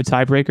don't have a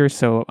tiebreaker,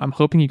 so I'm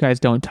hoping you guys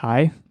don't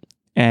tie.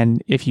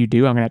 And if you do,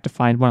 I'm going to have to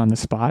find one on the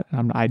spot.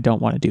 I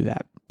don't want to do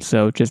that.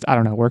 So just, I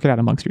don't know, work it out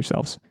amongst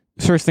yourselves.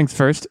 First things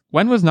first,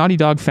 when was Naughty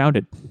Dog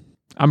founded?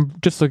 I'm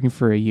just looking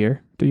for a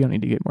year. You don't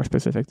need to get more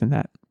specific than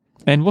that.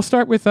 And we'll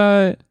start with,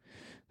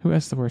 who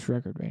has the worst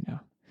record right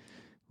now?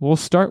 We'll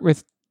start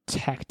with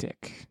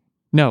Tactic.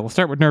 No, we'll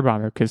start with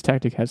Nerdbomber because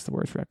Tactic has the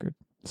worst record.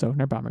 So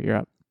Nerdbomber, you're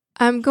up.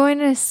 I'm going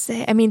to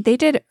say, they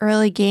did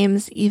early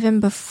games even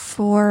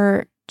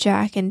before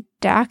Jack and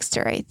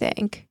Daxter, I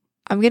think.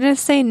 I'm going to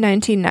say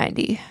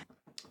 1990.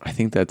 I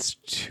think that's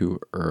too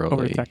Over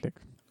early. Tactic.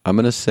 I'm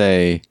going to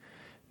say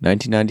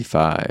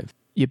 1995.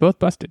 You both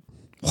busted.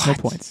 No What?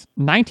 points.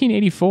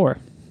 1984.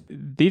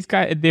 These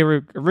guys, they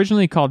were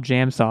originally called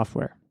Jam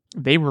Software.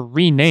 They were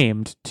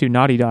renamed to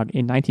Naughty Dog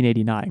in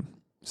 1989.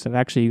 So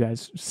actually, you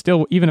guys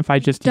still, even if I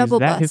just used Double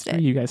that busted.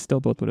 history, you guys still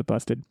both would have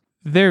busted.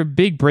 Their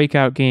big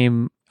breakout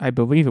game, I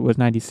believe it was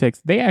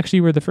 96. They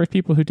actually were the first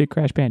people who did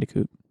Crash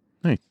Bandicoot.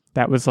 Nice.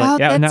 That was like, Oh,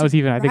 and that that's was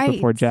even, I think, right.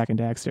 before Jack and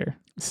Daxter.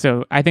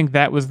 So I think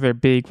that was their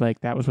big,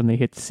 like, that was when they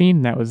hit the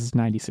scene. That was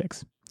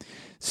 96.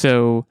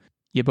 So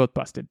you both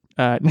busted.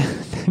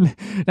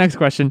 Next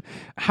question.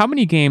 How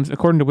many games,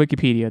 according to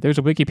Wikipedia, there's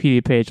a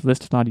Wikipedia page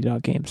list of Naughty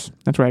Dog games.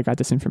 That's where I got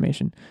this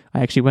information.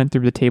 I actually went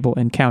through the table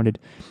and counted.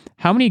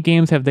 How many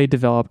games have they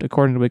developed,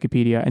 according to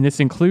Wikipedia? And this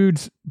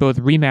includes both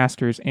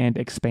remasters and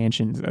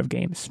expansions of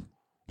games.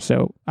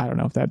 So I don't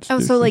know if that's... Oh,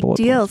 there's so some like bullet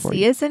points for DLC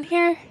you. is in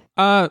here?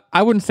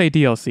 I wouldn't say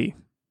DLC.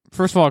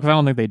 First of all, because I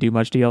don't think they do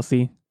much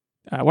DLC.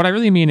 What I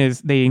really mean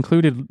is they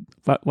included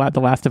The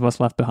Last of Us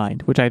Left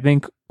Behind, which I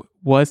think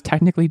was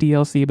technically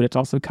DLC, but it's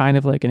also kind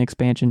of like an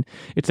expansion.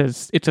 It's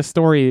a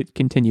story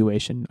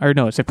continuation. Or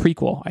no, it's a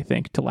prequel, I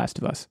think, to Last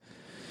of Us.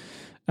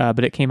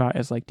 But it came out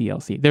as like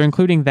DLC. They're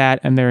including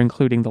that, and they're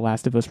including The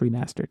Last of Us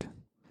Remastered.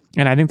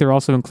 And I think they're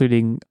also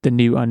including the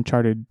new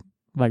Uncharted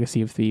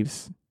Legacy of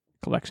Thieves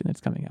collection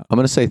that's coming out. I'm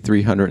going to say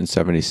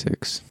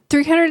 376.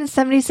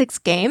 376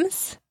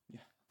 games?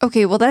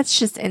 Okay, well, that's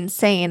just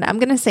insane. I'm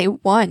going to say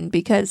 1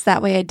 because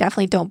that way I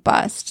definitely don't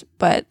bust.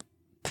 But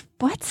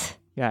what?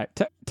 Yeah,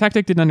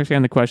 Tactic didn't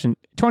understand the question.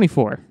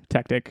 24,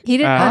 Tactic. He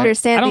didn't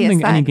understand I don't the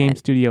think any game assignment.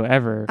 studio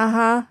ever.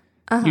 Uh-huh.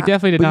 You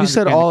definitely did But not you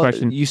said understand the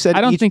question. you said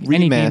I don't each think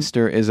any game-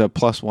 remaster is a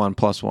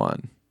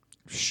 +1+1.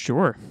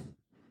 Sure.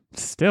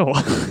 Still.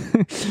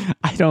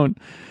 I don't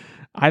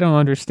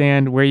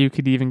understand where you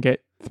could even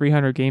get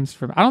 300 games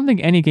from. I don't think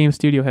any game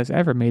studio has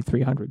ever made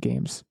 300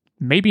 games.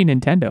 Maybe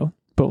Nintendo,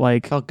 but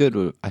like... Felt good.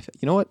 You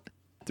know what?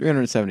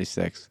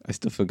 376. I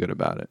still feel good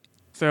about it.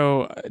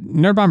 So,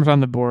 Nerd Bomber's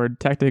on the board.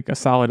 Tactic, a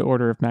solid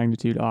order of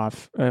magnitude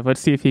off. Let's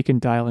see if he can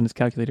dial in his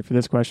calculator for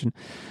this question.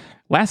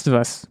 Last of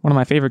Us, one of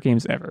my favorite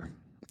games ever,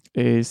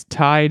 is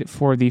tied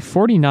for the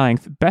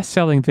 49th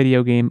best-selling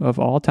video game of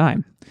all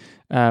time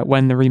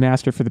when the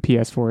remaster for the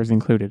PS4 is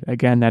included.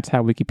 Again, that's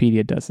how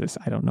Wikipedia does this.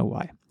 I don't know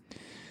why.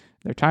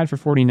 They're tied for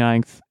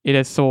 49th. It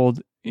has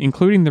sold,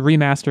 including the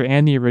remaster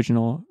and the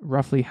original,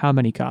 roughly how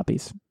many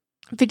copies?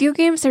 Video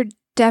games are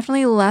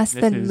definitely less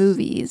This than is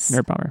movies.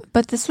 Nerd Bomber.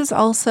 But this was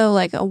also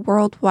like a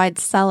worldwide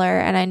seller,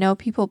 and I know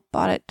people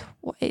bought it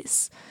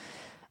twice.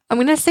 I'm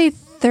going to say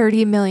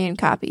 30 million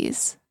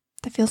copies.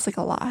 That feels like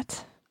a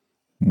lot.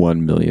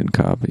 1 million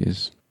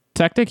copies.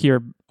 Tactic,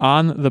 you're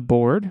on the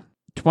board.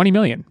 20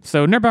 million.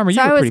 So, Nerd Bomber,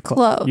 So you I were was pretty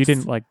close. close. You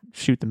didn't like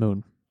shoot the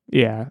moon.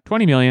 Yeah,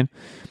 20 million.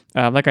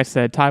 Like I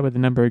said, tied with the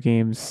number of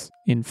games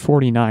in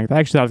 49th. I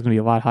actually thought it was going to be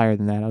a lot higher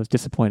than that. I was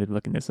disappointed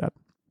looking this up.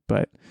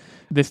 But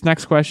this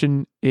next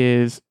question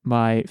is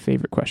my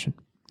favorite question.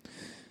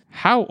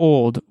 How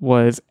old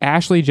was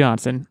Ashley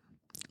Johnson,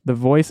 the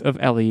voice of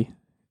Ellie,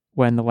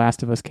 when The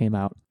Last of Us came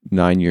out?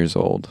 9 years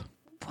old.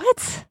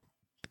 What?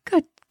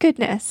 Good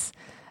goodness.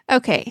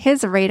 Okay,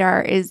 his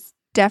radar is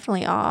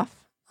definitely off.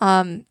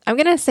 I'm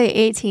going to say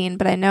 18,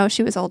 but I know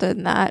she was older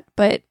than that,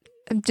 but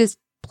I'm just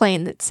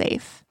playing it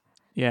safe.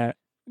 Yeah.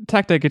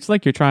 Tactic, it's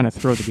like you're trying to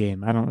throw the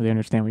game. I don't really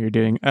understand what you're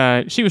doing.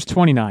 She was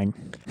 29.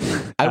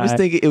 I was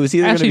thinking it was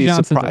either going to Ashley be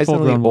Johnson's a surprisingly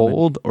full-grown woman.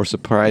 old or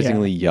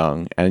surprisingly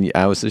young. And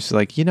I was just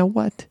like, you know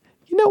what?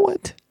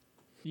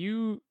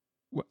 You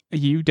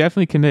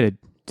definitely committed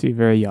to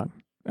very young.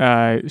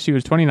 She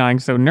was 29,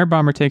 so Nerd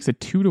Bomber takes a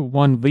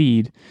 2-1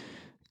 lead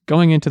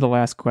going into the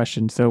last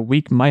question. So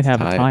we might have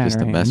a tie on just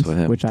our to mess hands, with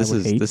him. which I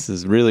would hate. This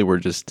is really we're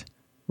just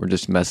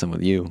messing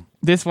with you.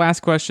 This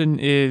last question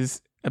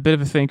is a bit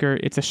of a thinker.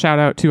 It's a shout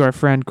out to our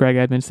friend Greg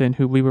Edmondson,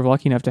 who we were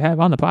lucky enough to have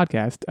on the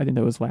podcast. I think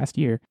that was last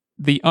year.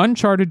 The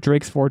Uncharted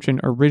Drake's Fortune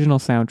original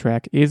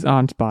soundtrack is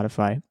on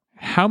Spotify.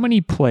 How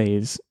many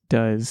plays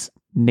does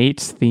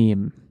Nate's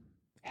theme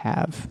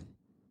have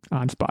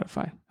on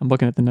Spotify? I'm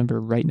looking at the number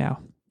right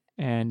now.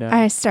 And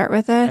I start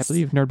with I this.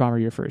 believe Nerd Bomber,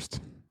 you're first.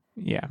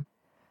 Yeah.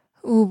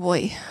 Oh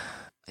boy.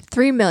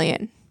 3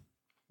 million.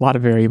 A lot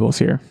of variables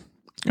here.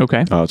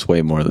 Okay. Oh, it's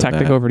way more than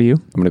Tactic, that. over to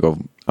you. I'm gonna go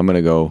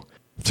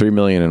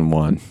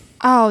 3,000,001.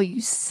 Oh,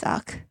 you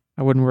suck.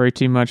 I wouldn't worry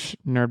too much,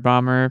 Nerd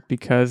Bomber,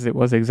 because it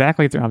was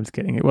exactly... I'm just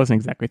kidding. It wasn't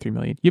exactly 3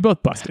 million. You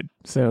both busted.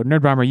 So,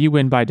 Nerd Bomber, you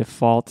win by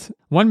default.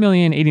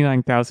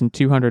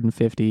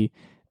 1,089,250.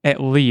 At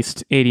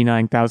least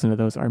 89,000 of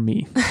those are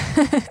me.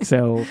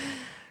 So,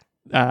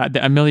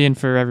 a million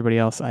for everybody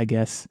else, I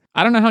guess.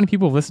 I don't know how many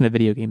people listen to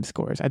video game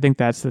scores. I think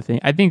that's the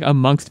thing. I think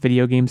amongst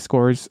video game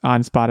scores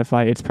on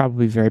Spotify, it's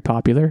probably very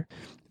popular.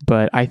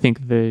 But I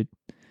think that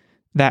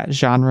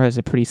genre is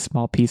a pretty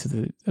small piece of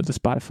the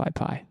Spotify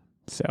pie.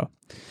 So,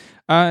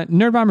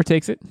 Nerd Bomber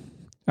takes it,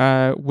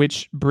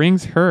 which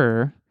brings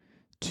her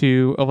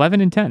to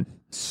 11 and 10.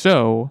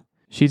 So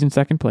she's in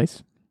second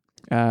place.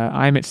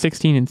 I'm at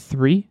 16 and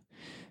 3.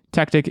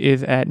 Tactic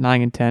is at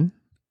 9 and 10.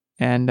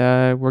 And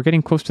we're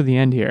getting close to the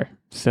end here.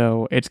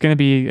 So it's going to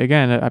be,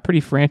 again, a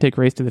pretty frantic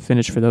race to the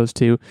finish for those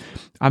two.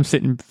 I'm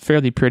sitting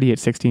fairly pretty at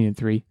 16 and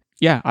 3.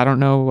 Yeah, I don't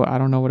know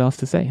what else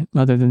to say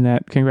other than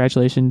that.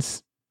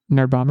 Congratulations,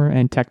 Nerd Bomber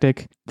and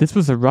Tactic. This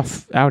was a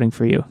rough outing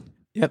for you.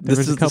 Yep, There this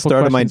was a is the couple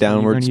start of my questions where you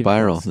downward weren't even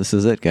spiral. close. This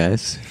is it,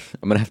 guys.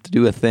 I'm gonna have to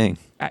do a thing.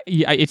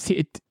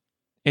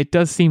 It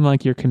does seem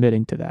like you're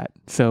committing to that.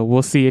 So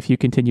we'll see if you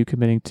continue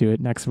committing to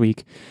it next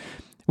week.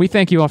 We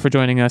thank you all for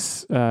joining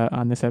us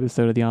on this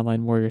episode of the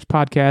Online Warriors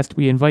podcast.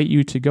 We invite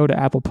you to go to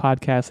Apple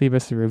Podcasts, leave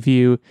us a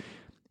review,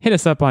 hit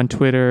us up on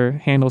Twitter,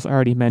 handles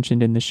already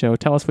mentioned in the show.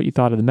 Tell us what you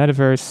thought of the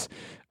metaverse,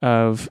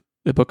 of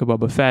the Book of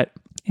Boba Fett,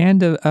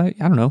 and I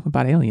don't know,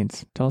 about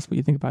aliens. Tell us what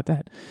you think about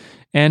that.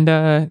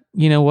 And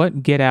you know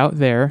what? Get out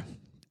there,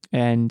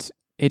 and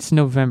it's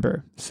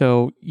November,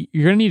 so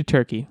you're going to need a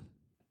turkey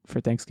for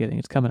Thanksgiving.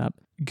 It's coming up.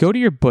 Go to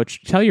your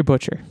tell your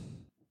butcher,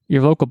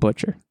 your local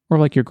butcher, or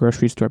like your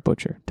grocery store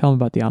butcher. Tell them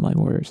about the Online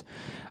Warriors.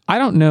 I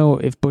don't know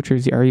if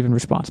butchers are even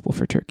responsible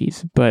for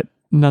turkeys, but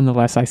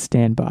nonetheless, I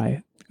stand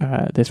by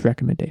this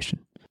recommendation.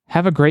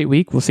 Have a great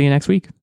week. We'll see you next week.